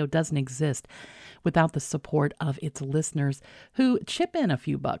 Public radio doesn't exist without the support of its listeners who chip in a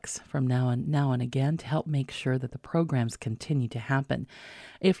few bucks from now and again to help make sure that the programs continue to happen.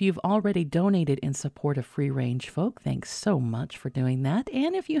 If you've already donated in support of Free Range Folk, thanks so much for doing that.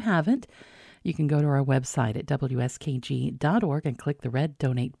 And if you haven't, you can go to our website at WSKG.org and click the red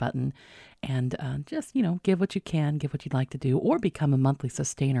donate button and just, give what you can, give what you'd like to do, or become a monthly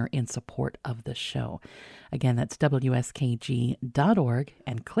sustainer in support of the show. Again, that's WSKG.org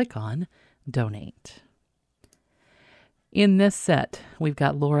and click on donate. In this set, we've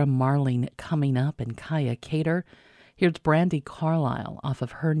got Laura Marling coming up and Kaya Cater. Here's Brandi Carlile off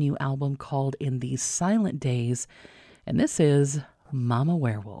of her new album called In These Silent Days. And this is Mama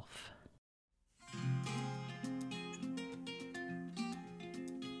Werewolf.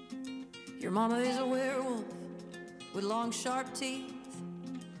 Your mama is a werewolf with long, sharp teeth.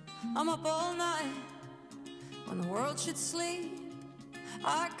 I'm up all night when the world should sleep.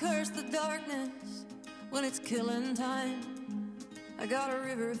 I curse the darkness when it's killing time. I got a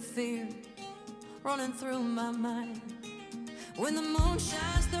river of fear running through my mind. When the moon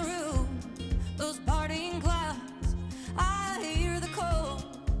shines through those parting clouds, I hear the cold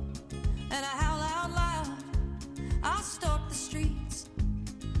and I howl out loud. I stalk the streets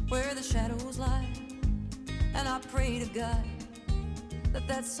where the shadows lie, and I pray to God that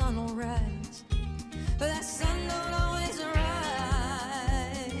that sun will rise. But that sun don't always rise.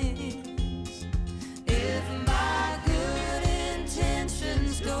 If my good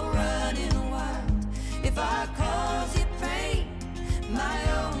intentions go running wild, if I cause you pain, my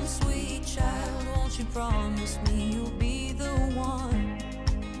own sweet child, won't you promise me you'll be the one?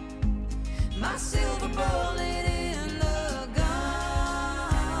 My silver bullet in the gun.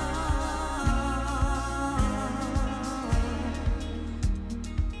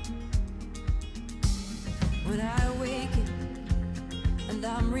 When I awaken and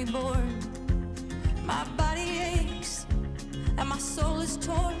I'm reborn, my body aches and my soul is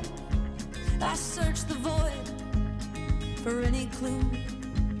torn. I search the void for any clue,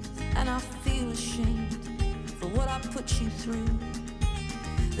 and I feel ashamed for what I put you through.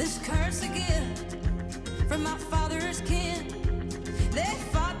 This curse a gift from my father's kin. They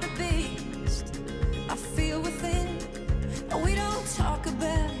fought the beast I feel within, and we don't talk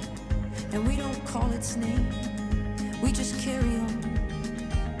about it, and we don't call its name. We just carry on,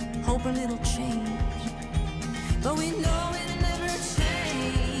 hoping it'll change, but we know it'll never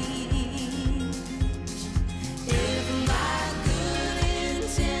change. If my good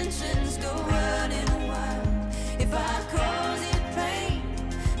intentions go running wild, if I cause it pain,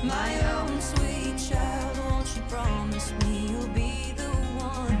 my own sweet child, won't you promise me you'll be the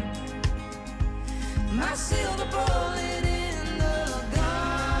one? My silver bullet in the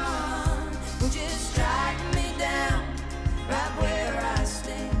gun. Would you strike me down right where I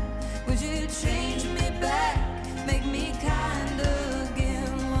stand? Would you change me back, make me kind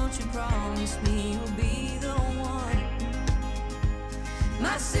again? Won't you promise me you'll be the one?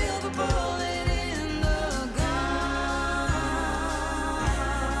 My silver bullet in the gun.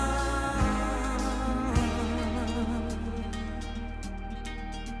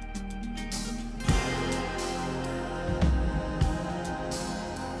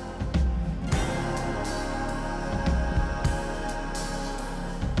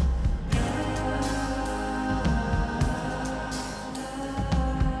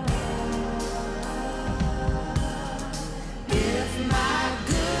 If my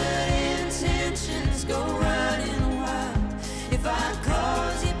good intentions go running wild, if I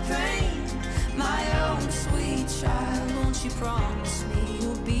cause you pain, my own sweet child, won't you promise me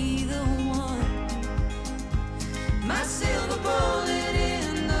you'll be the one? My silver bullet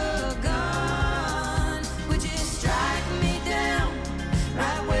in the gun. Would you strike me down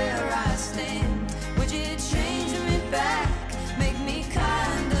right where I stand? Would you change me back, make me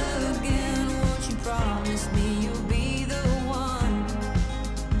kind again? Won't you promise me you'll be the one?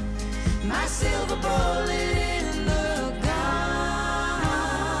 My silver bullet in the gun.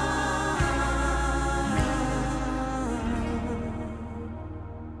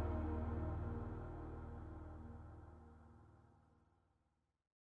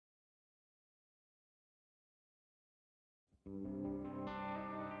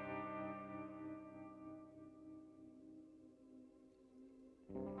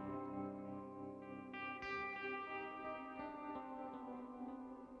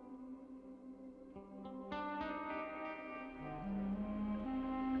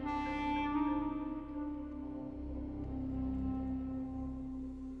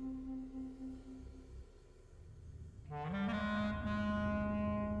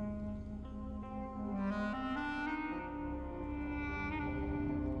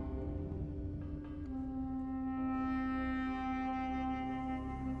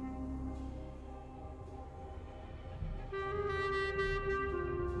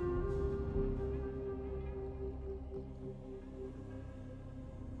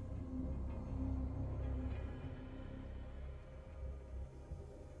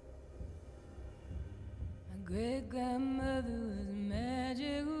 Great-grandmother was a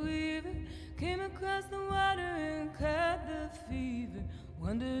magic weaver, came across the water and caught the fever.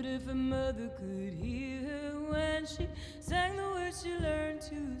 Wondered if her mother could hear her when she sang the words she learned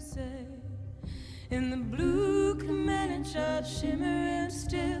to say. In the blue Comanche shimmer and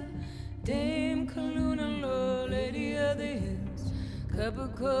still, Dame Kaluna, Lord, Lady cup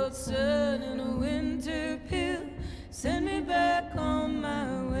of cold sun and a winter pill send me back on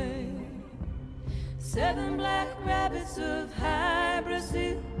my way. 7 black rabbits of high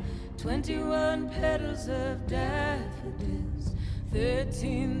Brazil, 21 petals of daffodils,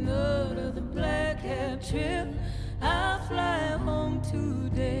 13 note of the black-haired trill. I'll fly home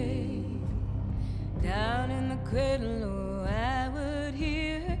today. Down in the cradle, oh, I would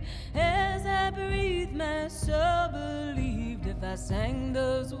hear as I breathed. My soul believed if I sang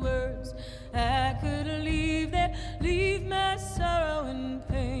those words, I could leave there, leave my sorrow and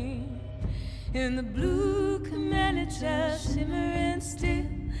pain. In the blue commanded child, shimmering still,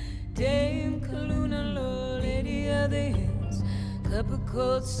 Dame Kaluna, Lord, Lady of the Hills, cup of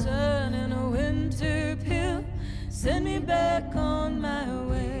cold sun and a winter pill send me back on my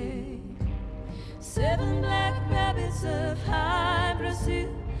way. 7 black rabbits of high Brazil,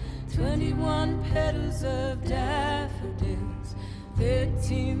 21 petals of daffodils,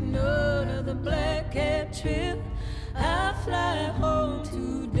 13 note of the black-haired trill. I'll fly home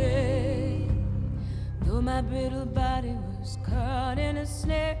today. Though my brittle body was caught in a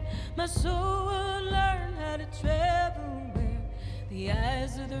snare, my soul would learn how to travel where the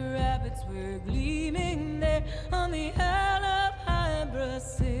eyes of the rabbits were gleaming there on the isle of high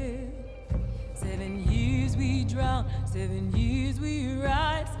Brazil. 7 years we drown, 7 years we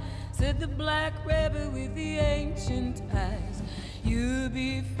rise, said the black rabbit with the ancient eyes. You'll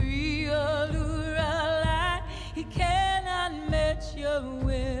be free, or lure a lie, he cannot match your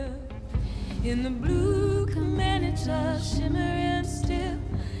will. In the blue commanded child, shimmering still,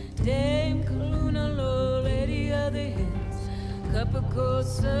 Dame Kaluna, Lord, Lady of the Hills, cup of cold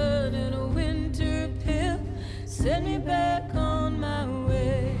sun and a winter pill send me back on my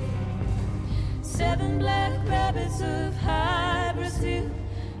way. 7 black rabbits of high Brazil,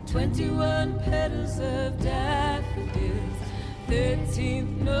 21 petals of daffodils,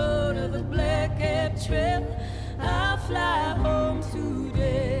 13th note of the black-haired trail. I'll fly home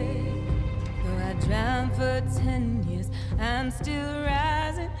today. Though I drowned for 10 years, I'm still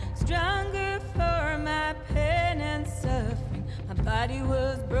rising, stronger for my pain and suffering. My body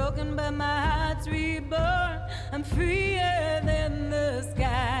was broken, but my heart's reborn. I'm freer than the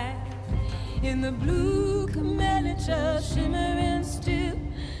sky. In the blue commanded child, shimmering still,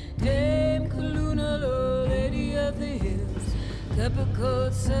 Dame Kaluna, Lord, Lady of the Hills, cup of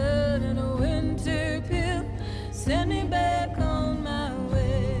cold sun and a winter pill send me back on my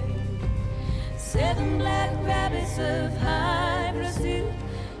way. 7 black rabbits of high Brazil,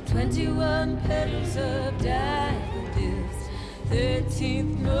 21 petals of daffodils,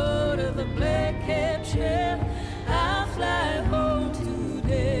 13th note of the black-haired trail. I'll fly home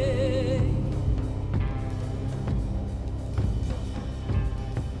today.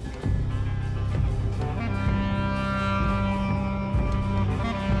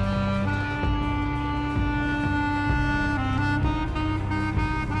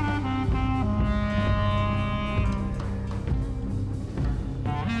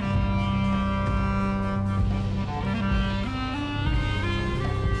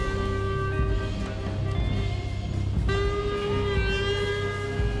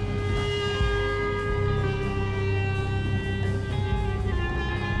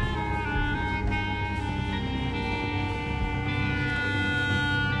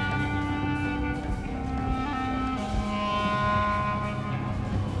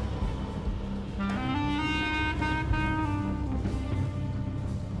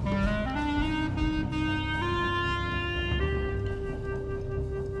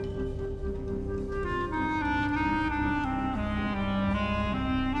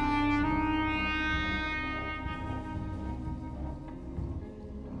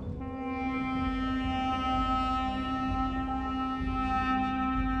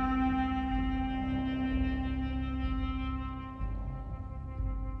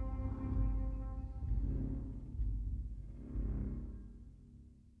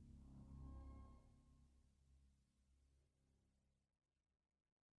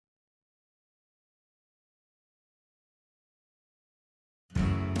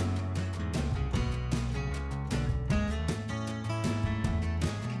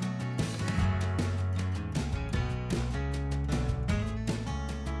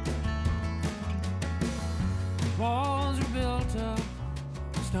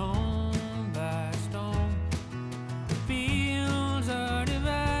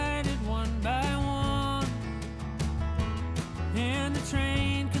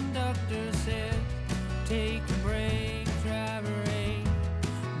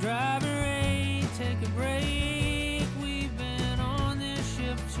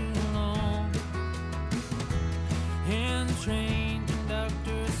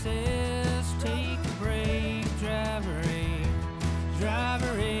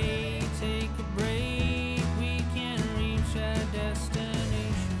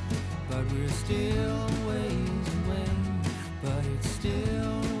 still ways away, but it's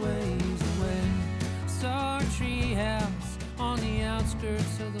still ways away. Saw a tree house on the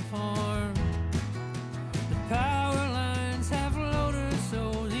outskirts of the farm. The power lines have loaders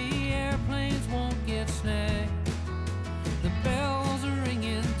so the airplanes won't get snagged. The bells are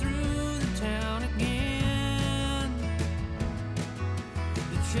ringing through the town again.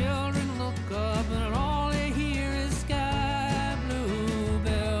 The children look up and all they hear is sky blue.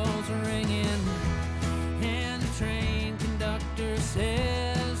 Bells are ringing and the train conductor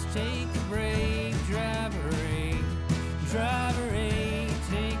says, take a break, driver eight, driver eight,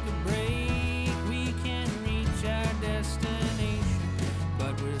 take a break. We can reach our destination,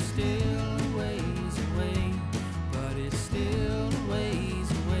 but we're still a ways away. But it's still a ways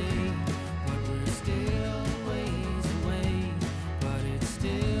away. But we're still a ways away. But it's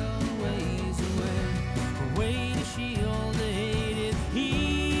still a ways away. A way to shield the hated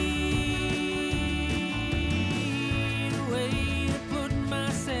heat. A way to put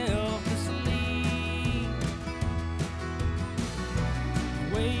myself to sleep.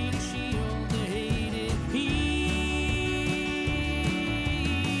 A way to shield the hated heat.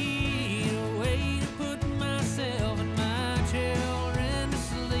 A way to put myself and my children to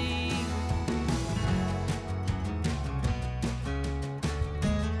sleep.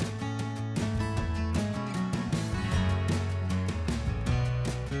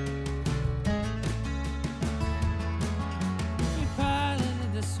 He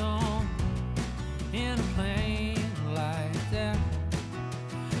piloted the song in a plane like that.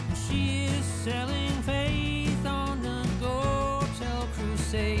 And she is selling faith on the go-tell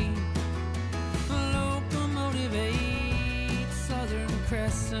crusade. A locomotive 8, Southern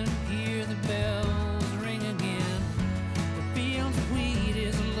Crescent, hear the bells ring again. The fields of wheat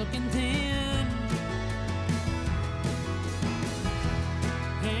is looking thin,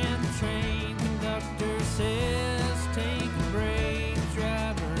 and the train conductor says, take a break,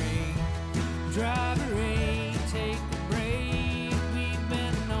 driver eight, driver eight, take a break. We've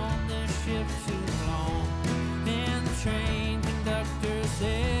been on this ship too long. And the train conductor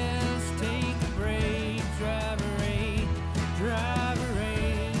says, take a break, driver eight, driver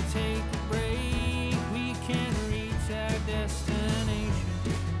eight, take a break. We can reach our destination,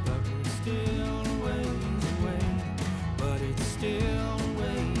 but we're still a ways away. But it's still a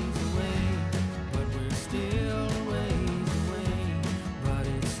ways away. But we're still a ways away. But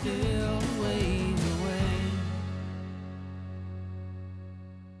it's still a ways away.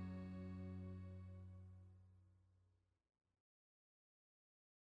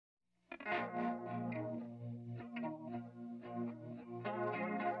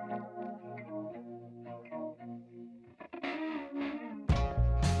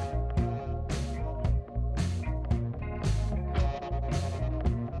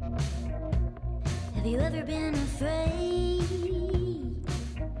 Have you ever been afraid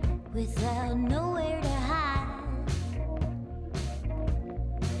without nowhere to hide?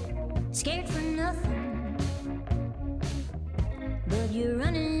 Scared for nothing, but you're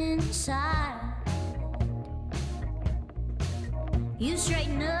running inside. You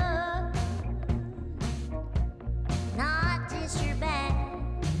straighten up, not just your back.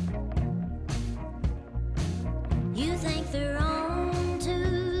 You think they're on to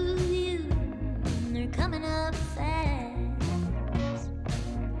you, and they're coming up fast.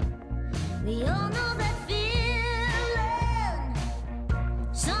 We all know that feeling,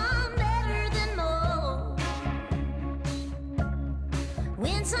 some better than most.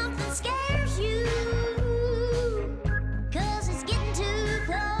 When something scares you, 'cause it's getting too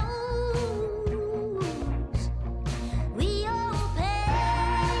close. We all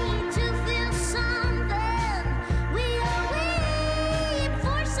pay to feel something. We all weep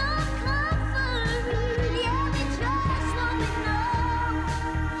for some comfort. Yeah, we trust what we know.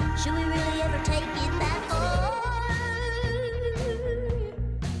 Should we really ever take it that far?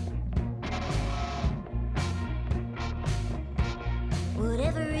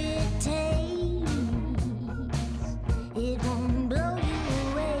 Whatever it takes, it won't blow you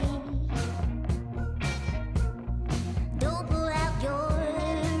away. Don't pull out your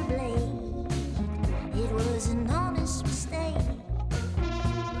blade. It was an honest mistake.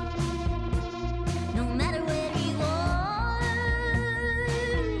 No matter where you are,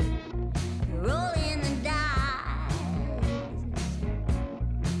 you're rolling the dice.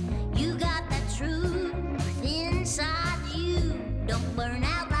 You got that truth inside you. Don't burn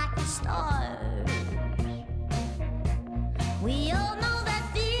out like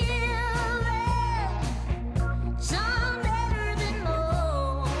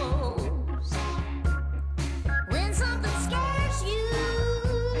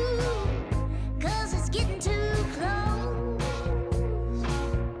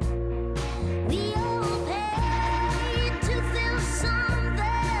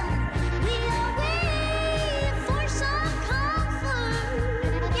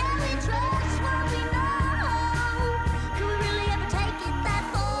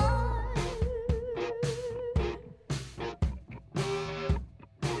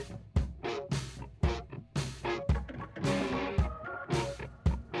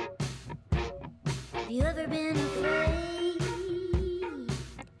you ever been afraid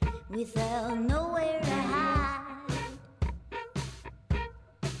without nowhere to hide?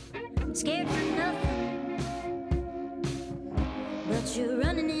 Scared for nothing, but you're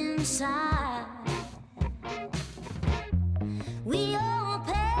running inside. We all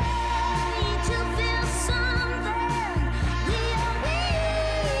pay to feel something. We all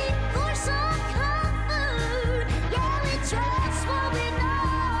wait for some comfort. Yeah, we trust what we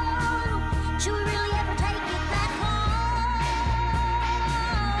know. Should we really ever take it that far?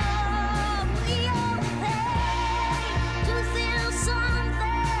 We all pay to feel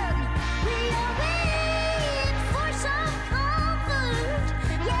something. We all wait for some comfort.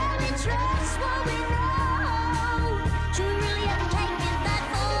 Yeah, we trust what we know. Should we really ever take it that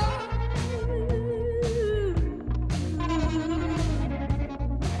far?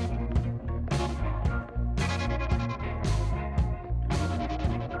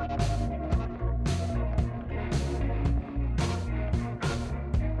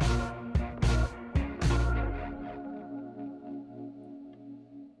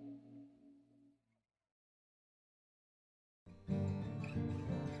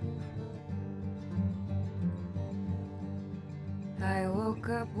 I woke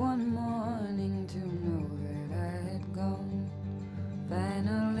up one morning to know that I had gone.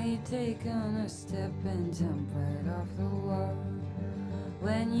 Finally taken a step and jumped right off the wall.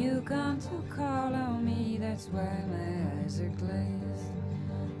 When you come to call on me, that's why my eyes are glazed.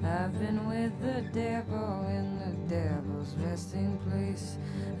 I've been with the devil in the devil's resting place.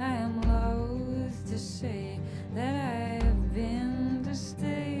 I am loath to say that I have been to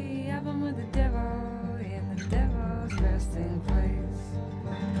stay. I've been with the devil in the devil's resting place.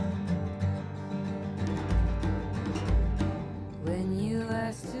 When you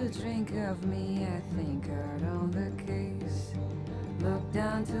ask to drink of me, I think hard on the case. Look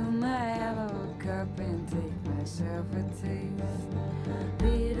down to my hallowed cup and take myself a taste.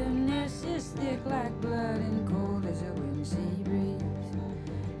 Bitterness is thick like blood and cold as a wind she breeze.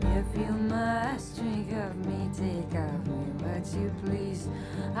 If you must drink of me, take of me what you please.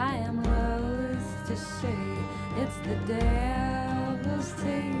 I am loath to say it's the devil's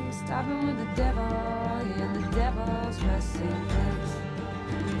taste. I've been with the devil in the devil's resting place.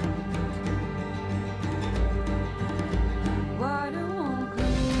 Water won't clean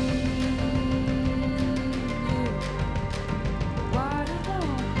you. Water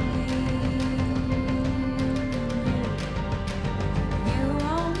won't clean you. You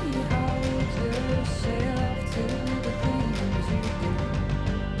only hold yourself to the things you do.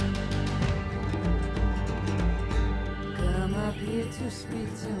 Come up here to speak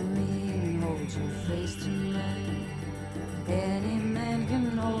to me and hold your face to mine. Any man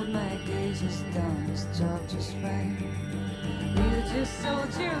can hold my gaze, just done his job just fine. You just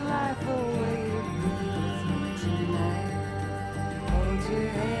sold your life away to be with me tonight. Hold your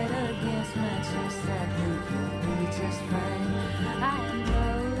head against my chest, I think you'll be just fine. I am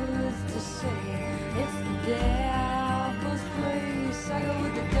loath to say it's the devil's place. I go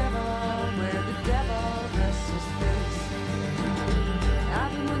with the devil where the devil rests his face.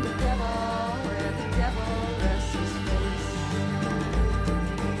 I've been with the devil where the devil rests his face.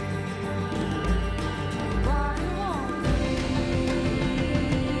 Water won't clean you.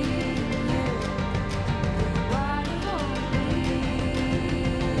 Water won't clean you.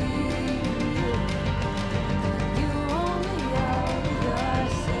 You only owe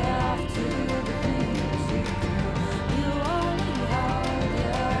yourself to the things you do. You only owe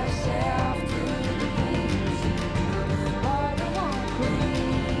yourself to the things you do. Water won't clean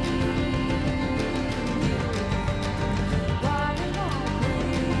you. Water won't clean you.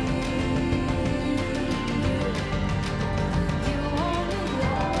 You only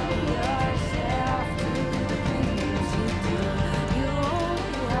owe yourself to the things you do. You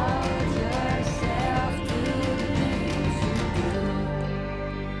only owe yourself to the things you do.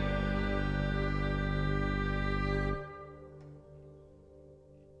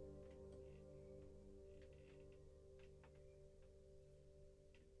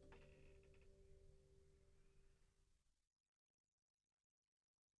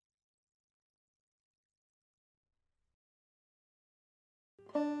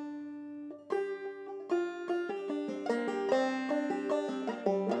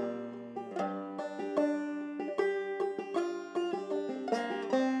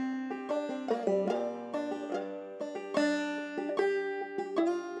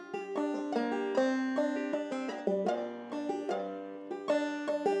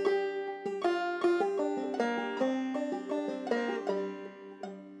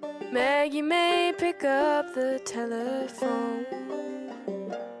 Maggie may pick up the telephone.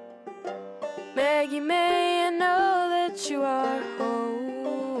 Maggie May, I know that you are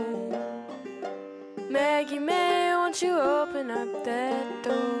home. Maggie May, won't you open up that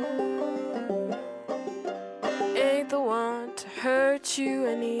door? Ain't the one to hurt you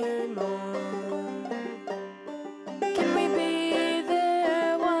anymore. Can we be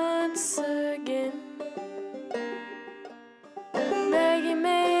there once again? Maggie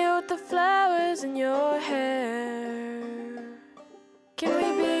May, with the flowers in your hair. Can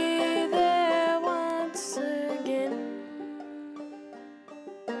we be there once again?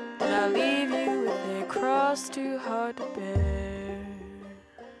 Did I leave you with a cross too hard to bear?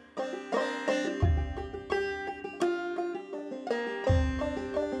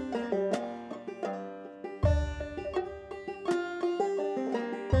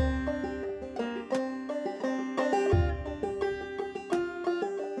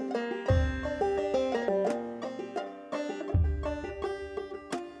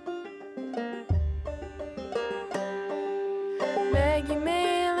 Maggie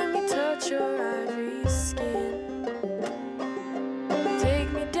May, let me touch your ivory skin.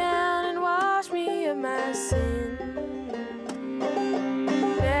 Take me down and wash me of my sin.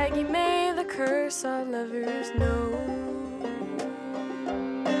 Maggie May, the curse our lovers know.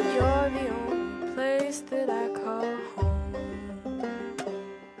 You're the only place that I call home.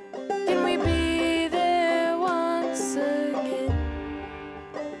 Can we be there once again?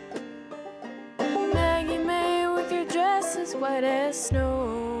 Maggie May, with your dresses white as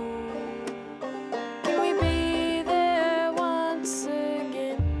snow. Can we be there once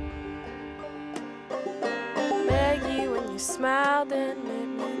again? Maggie, when you smile, then let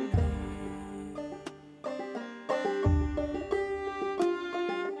me know.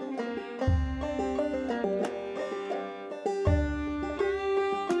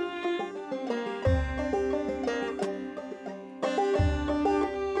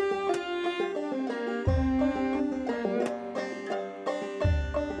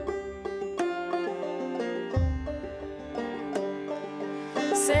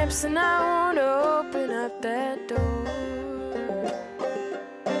 Samson, I won't open up that door.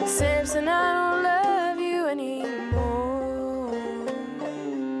 Samson, I don't love you anymore.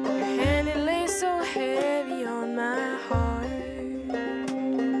 Your hand, it lay so heavy on my heart.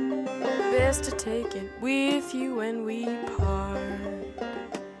 Best to take it with you when we part.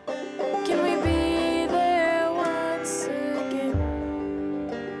 Can we be there once again?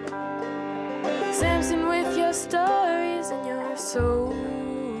 Samson, with your stories and your soul.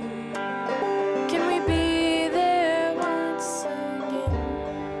 Can we be there once again?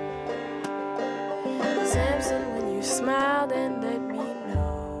 Samson, when you smile, then let me know.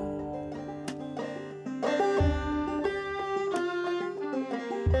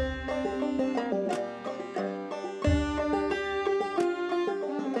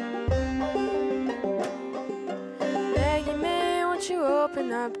 Maggie May, won't you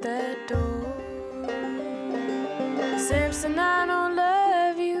open up that door? Samson, I don't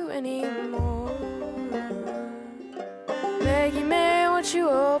love you anymore. Maggie May, won't you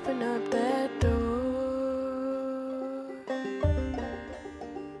open up that door?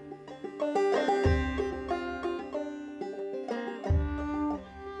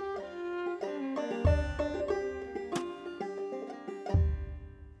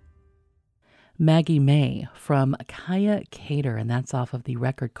 Maggie May from Kaya Cater, and that's off of the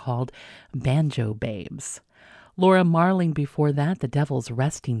record called Banjo Babes. Laura Marling before that, The Devil's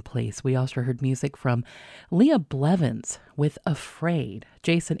Resting Place. We also heard music from Leah Blevins with Afraid,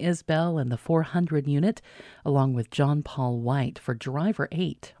 Jason Isbell and the 400 Unit, along with John Paul White for Driver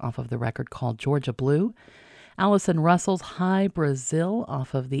 8 off of the record called Georgia Blue. Allison Russell's High Brazil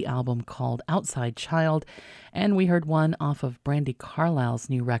off of the album called Outside Child. And we heard one off of Brandi Carlile's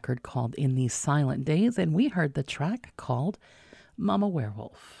new record called In These Silent Days. And we heard the track called Mama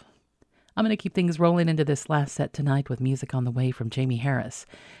Werewolf. I'm going to keep things rolling into this last set tonight with music on the way from Jamie Harris,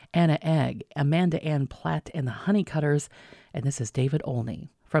 Anna Egg, Amanda Ann Platt and the Honeycutters, and this is David Olney.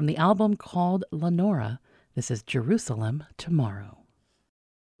 From the album called Lenora, this is Jerusalem Tomorrow.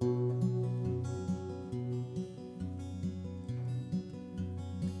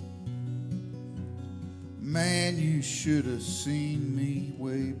 Man, you should have seen me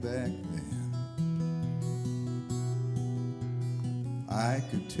way back then. I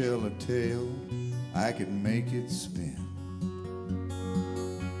could tell a tale, I could make it spin.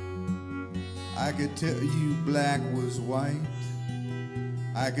 I could tell you black was white,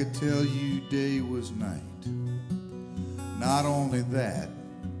 I could tell you day was night. Not only that,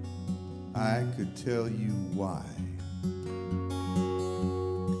 I could tell you why.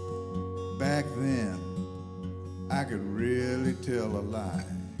 Back then, I could really tell a lie.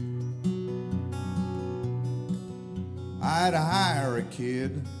 I'd hire a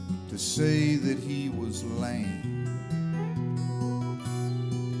kid to say that he was lame.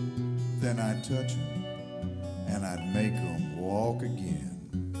 Then I'd touch him and I'd make him walk again.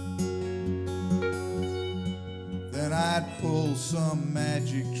 Then I'd pull some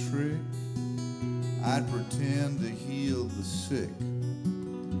magic trick. I'd pretend to heal the sick.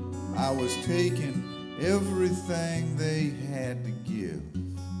 I was taking everything they had to give.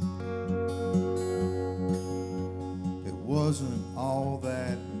 It wasn't all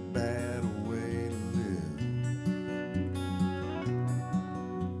that bad a way to live.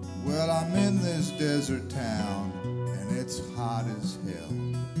 Well, I'm in this desert town and it's hot as hell.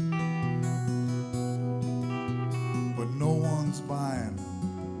 But no one's buying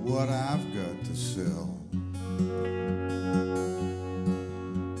what I've got to sell.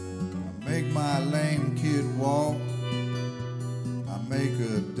 I make my lame kid walk. I make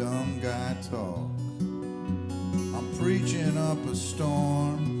a dumb guy talk. I'm preaching up a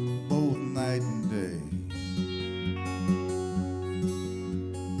storm both night and day.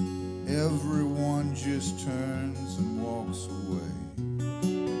 Everyone just turns and walks away.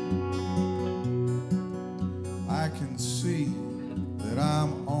 I can see that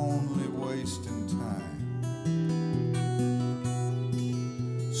I'm only wasting time.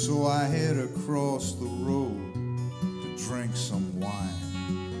 So I head across the road to drink some wine.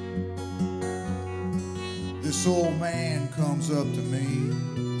 This old man comes up to me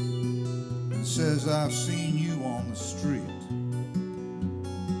and says, I've seen you on the street.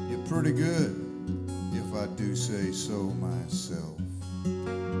 You're pretty good, if I do say so myself.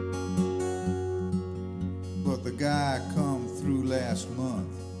 But the guy come through last month,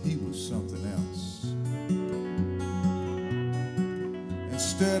 he was something else.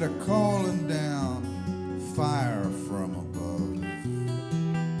 Instead of calling down fire from above,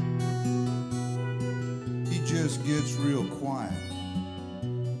 he just gets real quiet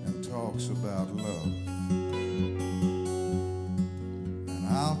and talks about love. And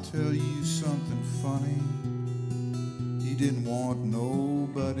I'll tell you something funny, he didn't want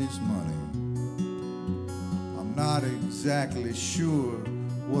nobody's money. I'm not exactly sure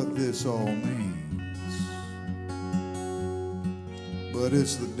what this all means, but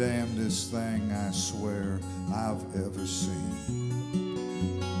it's the damnedest thing I swear I've ever seen.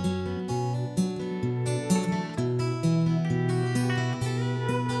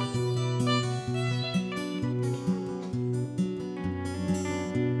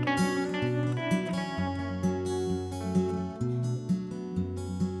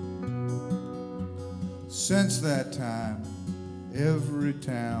 Since that time, every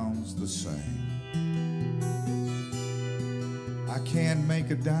town's the same. I can't make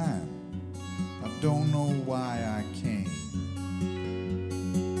a dime. I don't know why I came.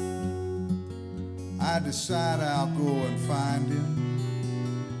 I decide I'll go and find him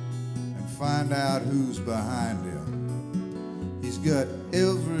and find out who's behind him. He's got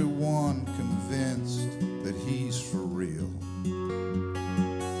everyone convinced that he's for real.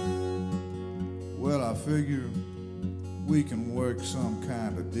 Well, I figure we can work some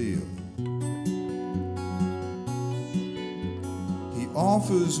kind of deal. He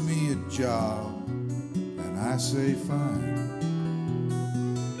offers me a job, and I say fine.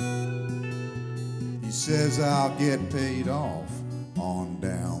 He says I'll get paid off on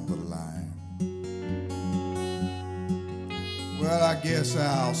down the line. Well, I guess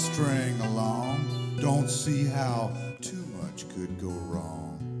I'll string along. Don't see how too much could go wrong.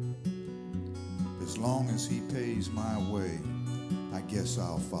 As long as he pays my way, I guess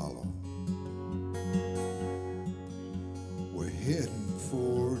I'll follow. We're heading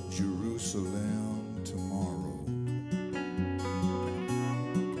for Jerusalem tomorrow.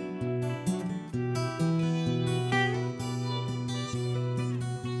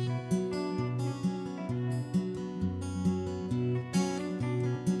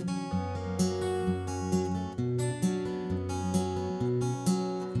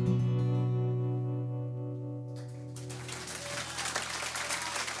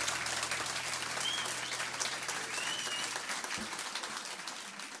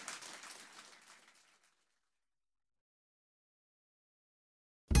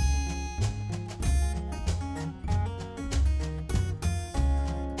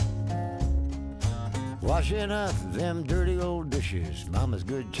 Washing up them dirty old dishes, Mama's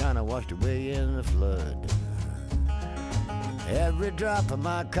good china washed away in the flood. Every drop of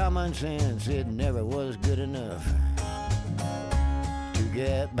my common sense, it never was good enough to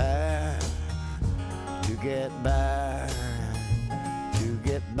get by, to get by, to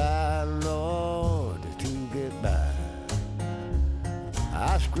get by, Lord, to get by.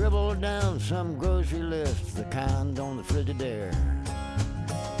 I scribbled down some grocery list, the kind on the Frigidaire.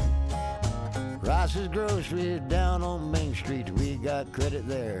 Rice's Groceries down on Main Street, we got credit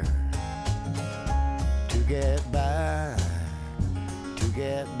there. To get by, to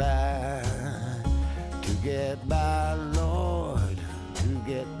get by, to get by, Lord, to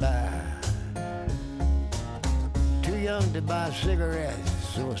get by. Too young to buy cigarettes,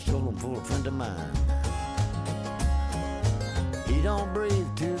 so I stole them for a friend of mine. He don't breathe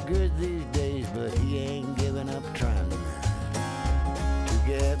too good these days, but he ain't giving up trying. To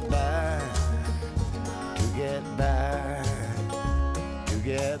get by, to get by, to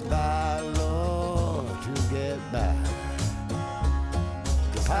get by, Lord, to get by.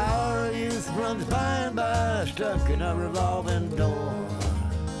 The power of youth runs by and by, stuck in a revolving door.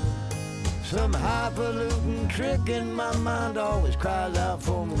 Some highfalutin trick in my mind always cries out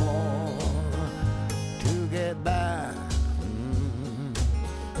for more. To get by,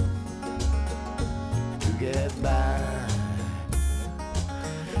 to get by.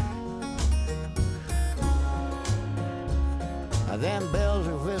 Now them bells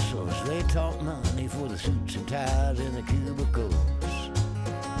or whistles, they talk money for the suits and ties in the cubicles.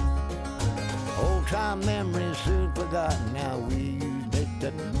 Old time memories soon forgotten, now we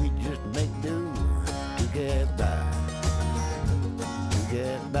just make do to get by, to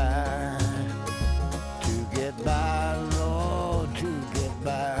get by, to get by, Lord, to get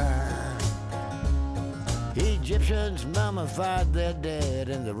by. Egyptians mummified their dead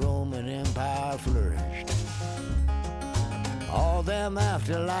and the Roman Empire flourished. All them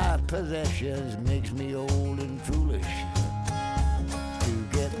afterlife possessions makes me old and foolish. To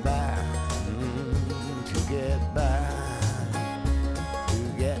get by, to get by, to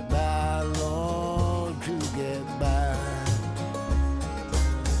get by, Lord, to get by.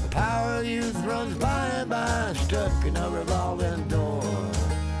 The power of youth runs by and by, stuck in a revolving door.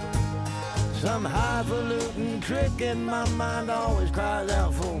 Some highfalutin trick in my mind always cries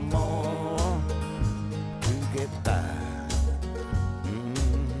out for more. To get by,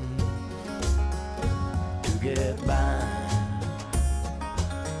 to get by.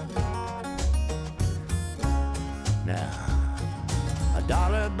 Now, a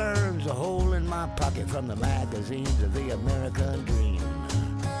dollar burns a hole in my pocket from the magazines of the American dream.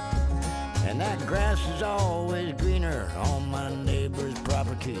 And that grass is always greener on my neighbor's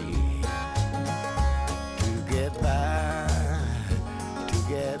property. To get by, to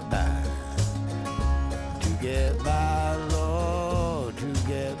get by, to get by, Lord, to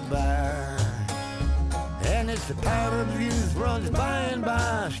get by. And it's the power of youth runs by and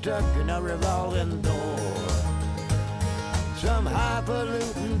by, stuck in a revolving door. Some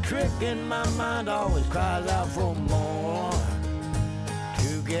highfalutin trick in my mind always cries out for more.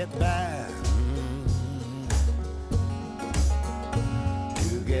 To get by,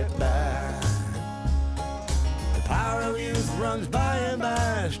 to get by. The power of youth runs by and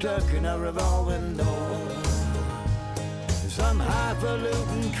by, stuck in a revolving door. Some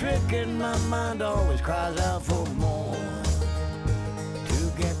highfalutin trick in my mind always cries out for more.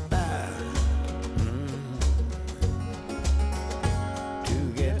 To get by,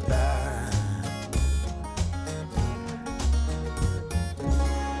 to get by.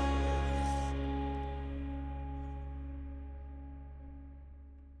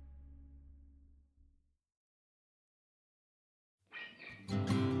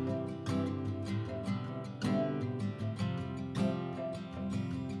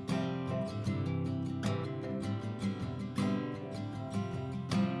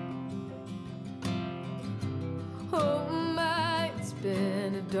 Oh my, it's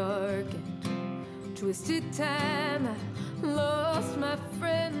been a dark and twisted time. I lost my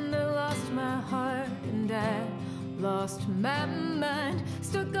friend, I lost my heart, and I lost my mind.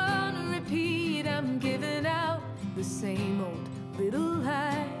 Stuck on a repeat, I'm giving out the same old little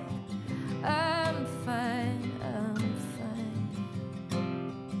lie. I'm fine, I'm fine.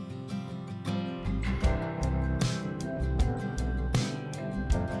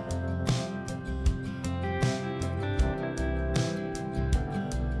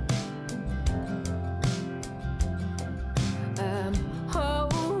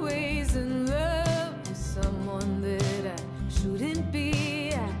 Always in love with someone that I shouldn't be.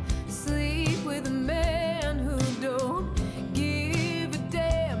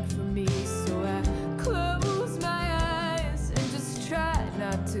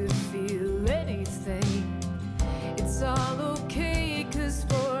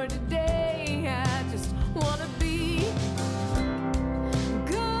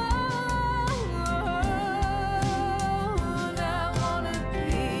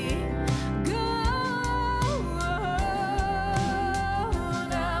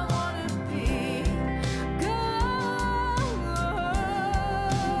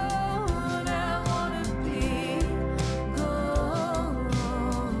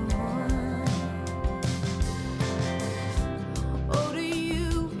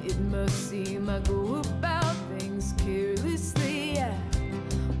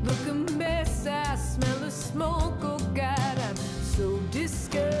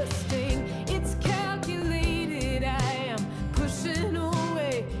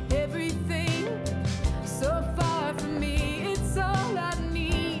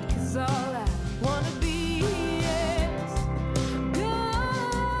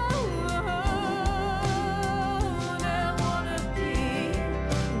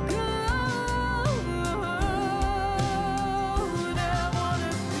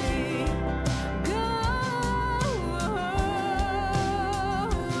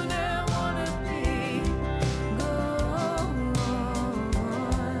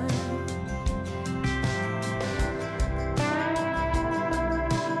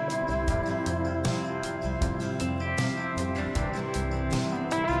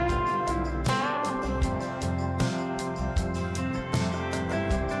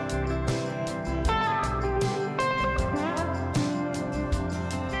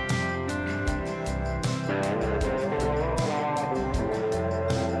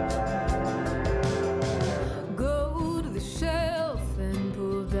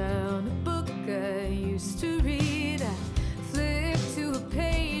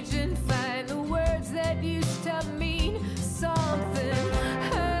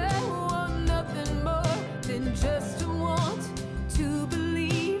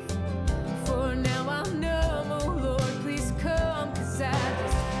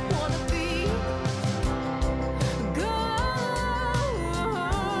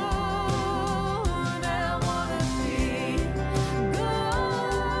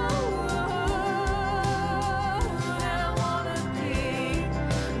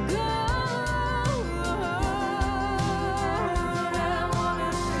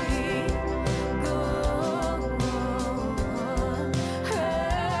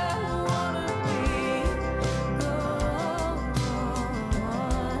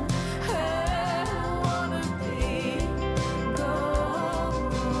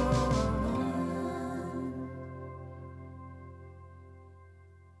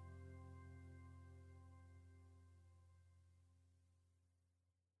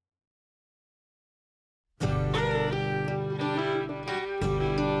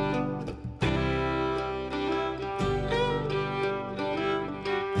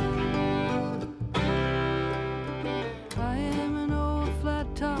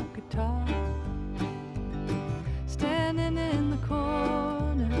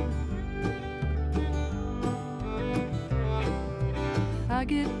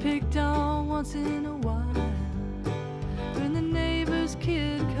 get picked on once in a while when the neighbor's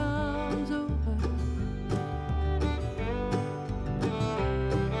kid comes over.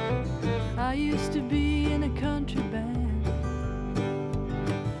 I used to be in a country band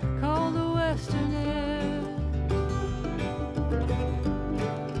called the Western Air.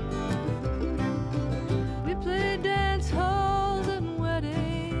 We played dance halls and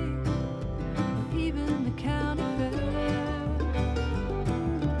weddings, even the county fair.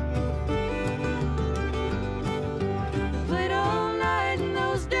 Played all night in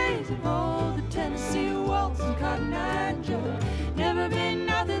those days of old, the Tennessee Waltz and Cotton Eye Joe. Never been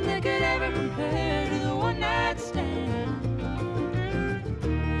nothing that could ever compare to the one-night stand at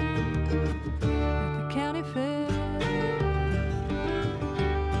the county fair.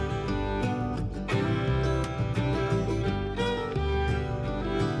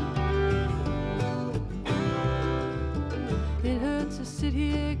 It hurts to sit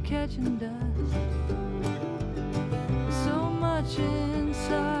here catching dust, so much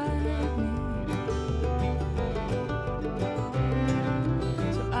inside me.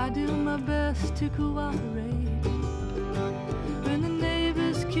 So I do my best to cooperate when the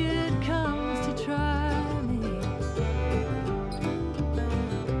neighbor's kid comes to try me.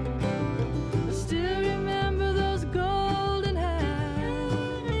 I still remember those golden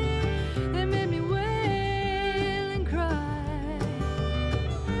hands, they made me wail and cry.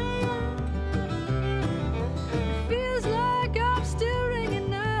 It feels like I'm still ringing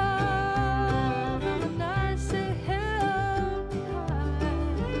now from the nights they held me high.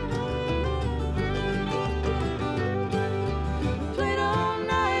 Played all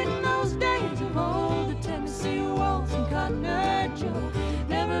night in those days of old, the Tennessee Waltz and Cotton Eye Joe.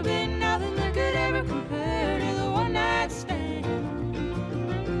 Never been nothing that could ever compare to the one-night stand at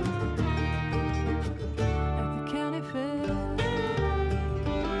the county fair.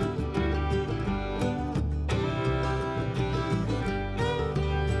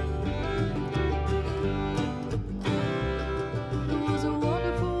 It was a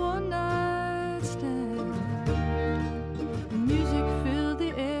wonderful one-night stand. The music filled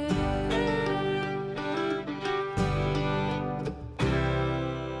the air.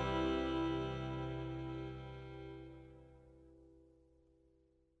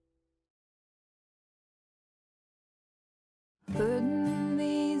 Putting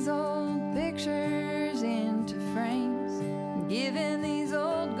these old pictures into frames, giving these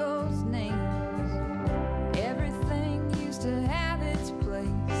old ghosts names. Everything used to have its place.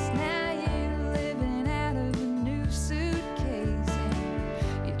 Now you're living out of a new suitcase,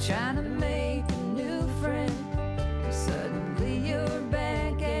 and you're trying to make a new friend. Suddenly you're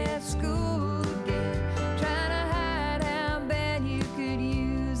back at school again, trying to hide how bad you could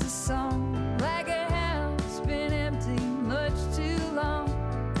use a song like a house been empty much too long.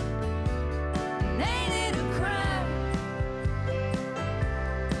 And ain't it a crime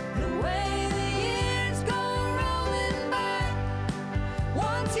the way the years go rolling by?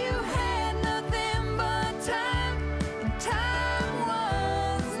 Once you had nothing but time, and time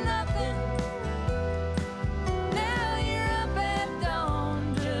was nothing. Now you're up at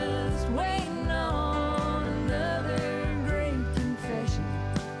dawn, just waiting on another great confession.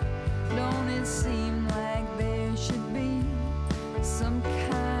 Don't it seem like there should be some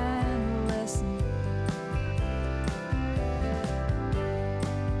kind of lesson?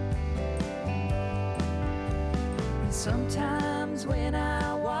 And sometimes when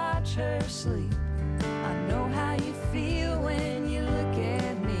I watch her sleep, I know how you feel when you look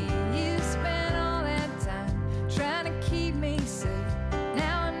at me. You spent all that time trying to keep me safe.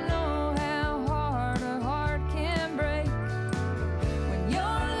 Now I know how hard a heart can break when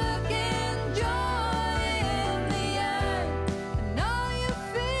you're looking joy in the eye, and all you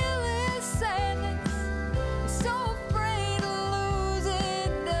feel is sadness. I'm so afraid to lose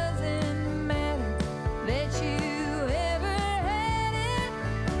it, doesn't matter that you ever had it.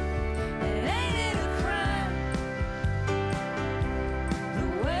 It ain't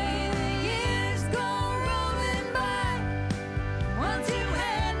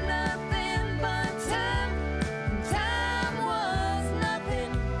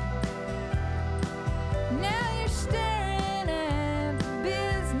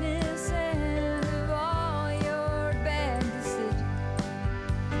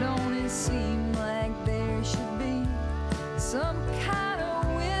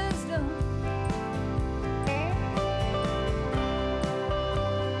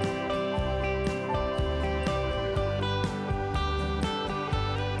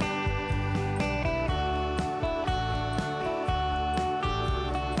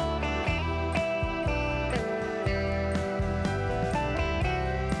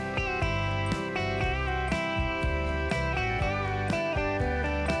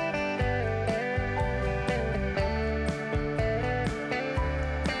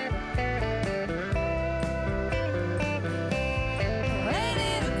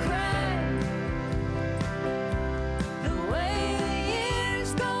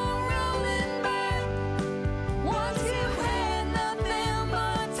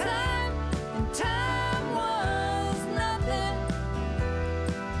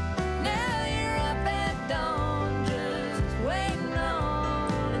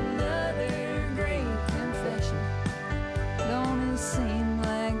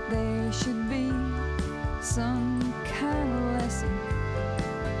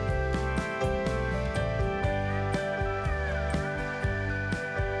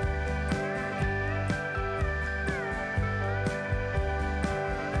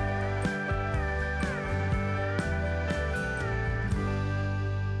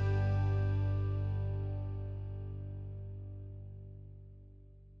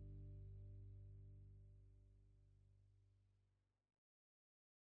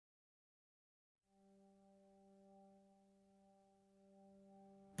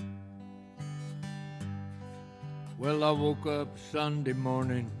Well, I woke up Sunday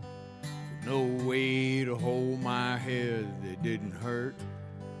morning with no way to hold my head that didn't hurt.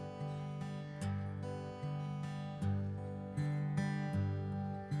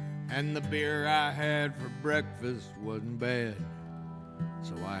 And the beer I had for breakfast wasn't bad,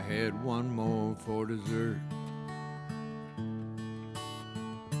 so I had one more for dessert.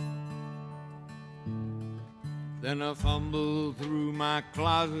 Then I fumbled through my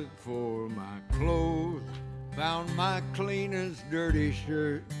closet for my clothes, found my cleanest dirty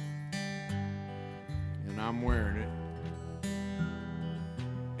shirt, and I'm wearing it.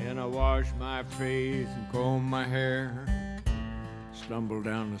 And I washed my face and combed my hair, stumbled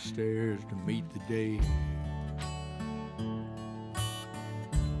down the stairs to meet the day.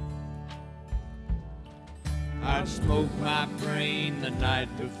 I'd smoked my brain the night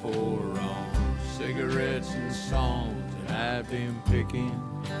before on cigarettes and songs that I've been picking.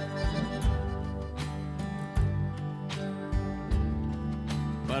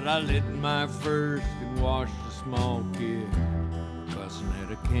 But I lit my first and watched a small kid fussing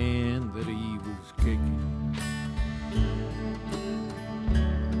at a can that he was kicking.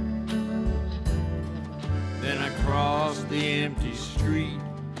 Then I crossed the empty street,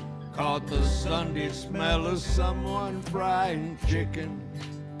 caught the Sunday smell of someone frying chicken.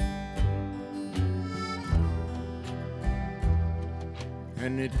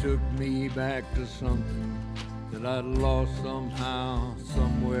 And it took me back to something that I'd lost somehow,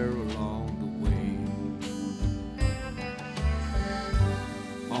 somewhere along the way.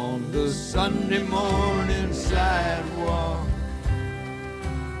 On the Sunday morning sidewalk,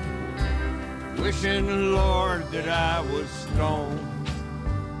 wishing the Lord that I was stoned.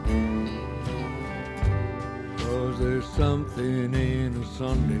 'Cause there's something in a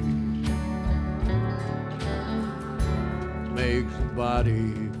Sunday makes the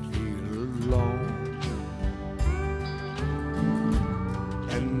body feel alone.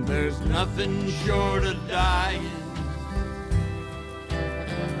 And there's nothing short of dying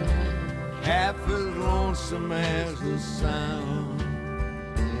half as lonesome as the sound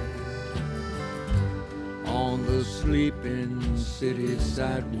on the sleeping city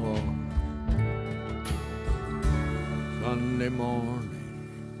sidewalk. Sunday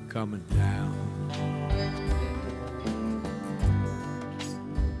morning coming down.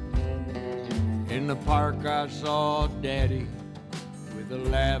 In the park I saw Daddy with a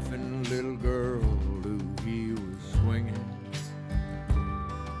laughing little girl who he was swinging.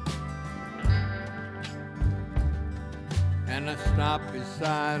 And I stopped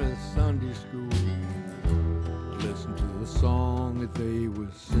beside a Sunday school, listened to the song that they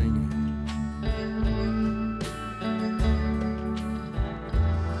were singing.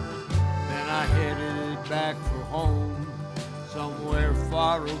 Then I headed back for home, somewhere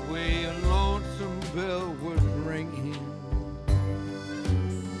far away, a lonesome bell was ringing.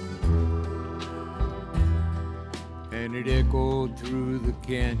 And it echoed through the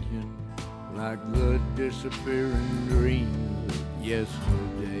canyon like the disappearing dreams of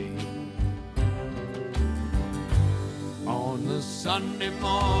yesterday. On the Sunday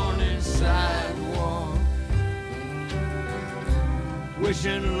morning sidewalk,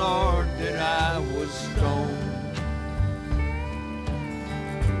 wishing, Lord, that I was stoned.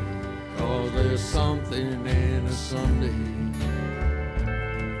 'Cause there's something in a Sunday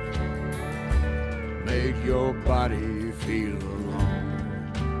make your body feel alone.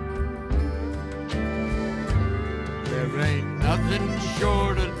 There ain't nothing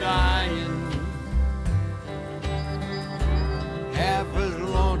short of dying half as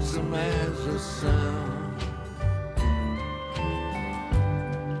lonesome as the sound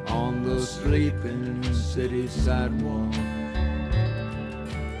on the sleeping city sidewalk.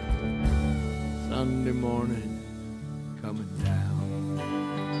 Sunday morning coming down.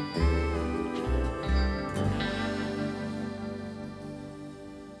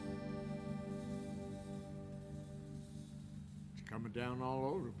 It's coming down all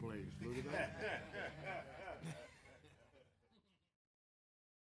over the place. Look at that.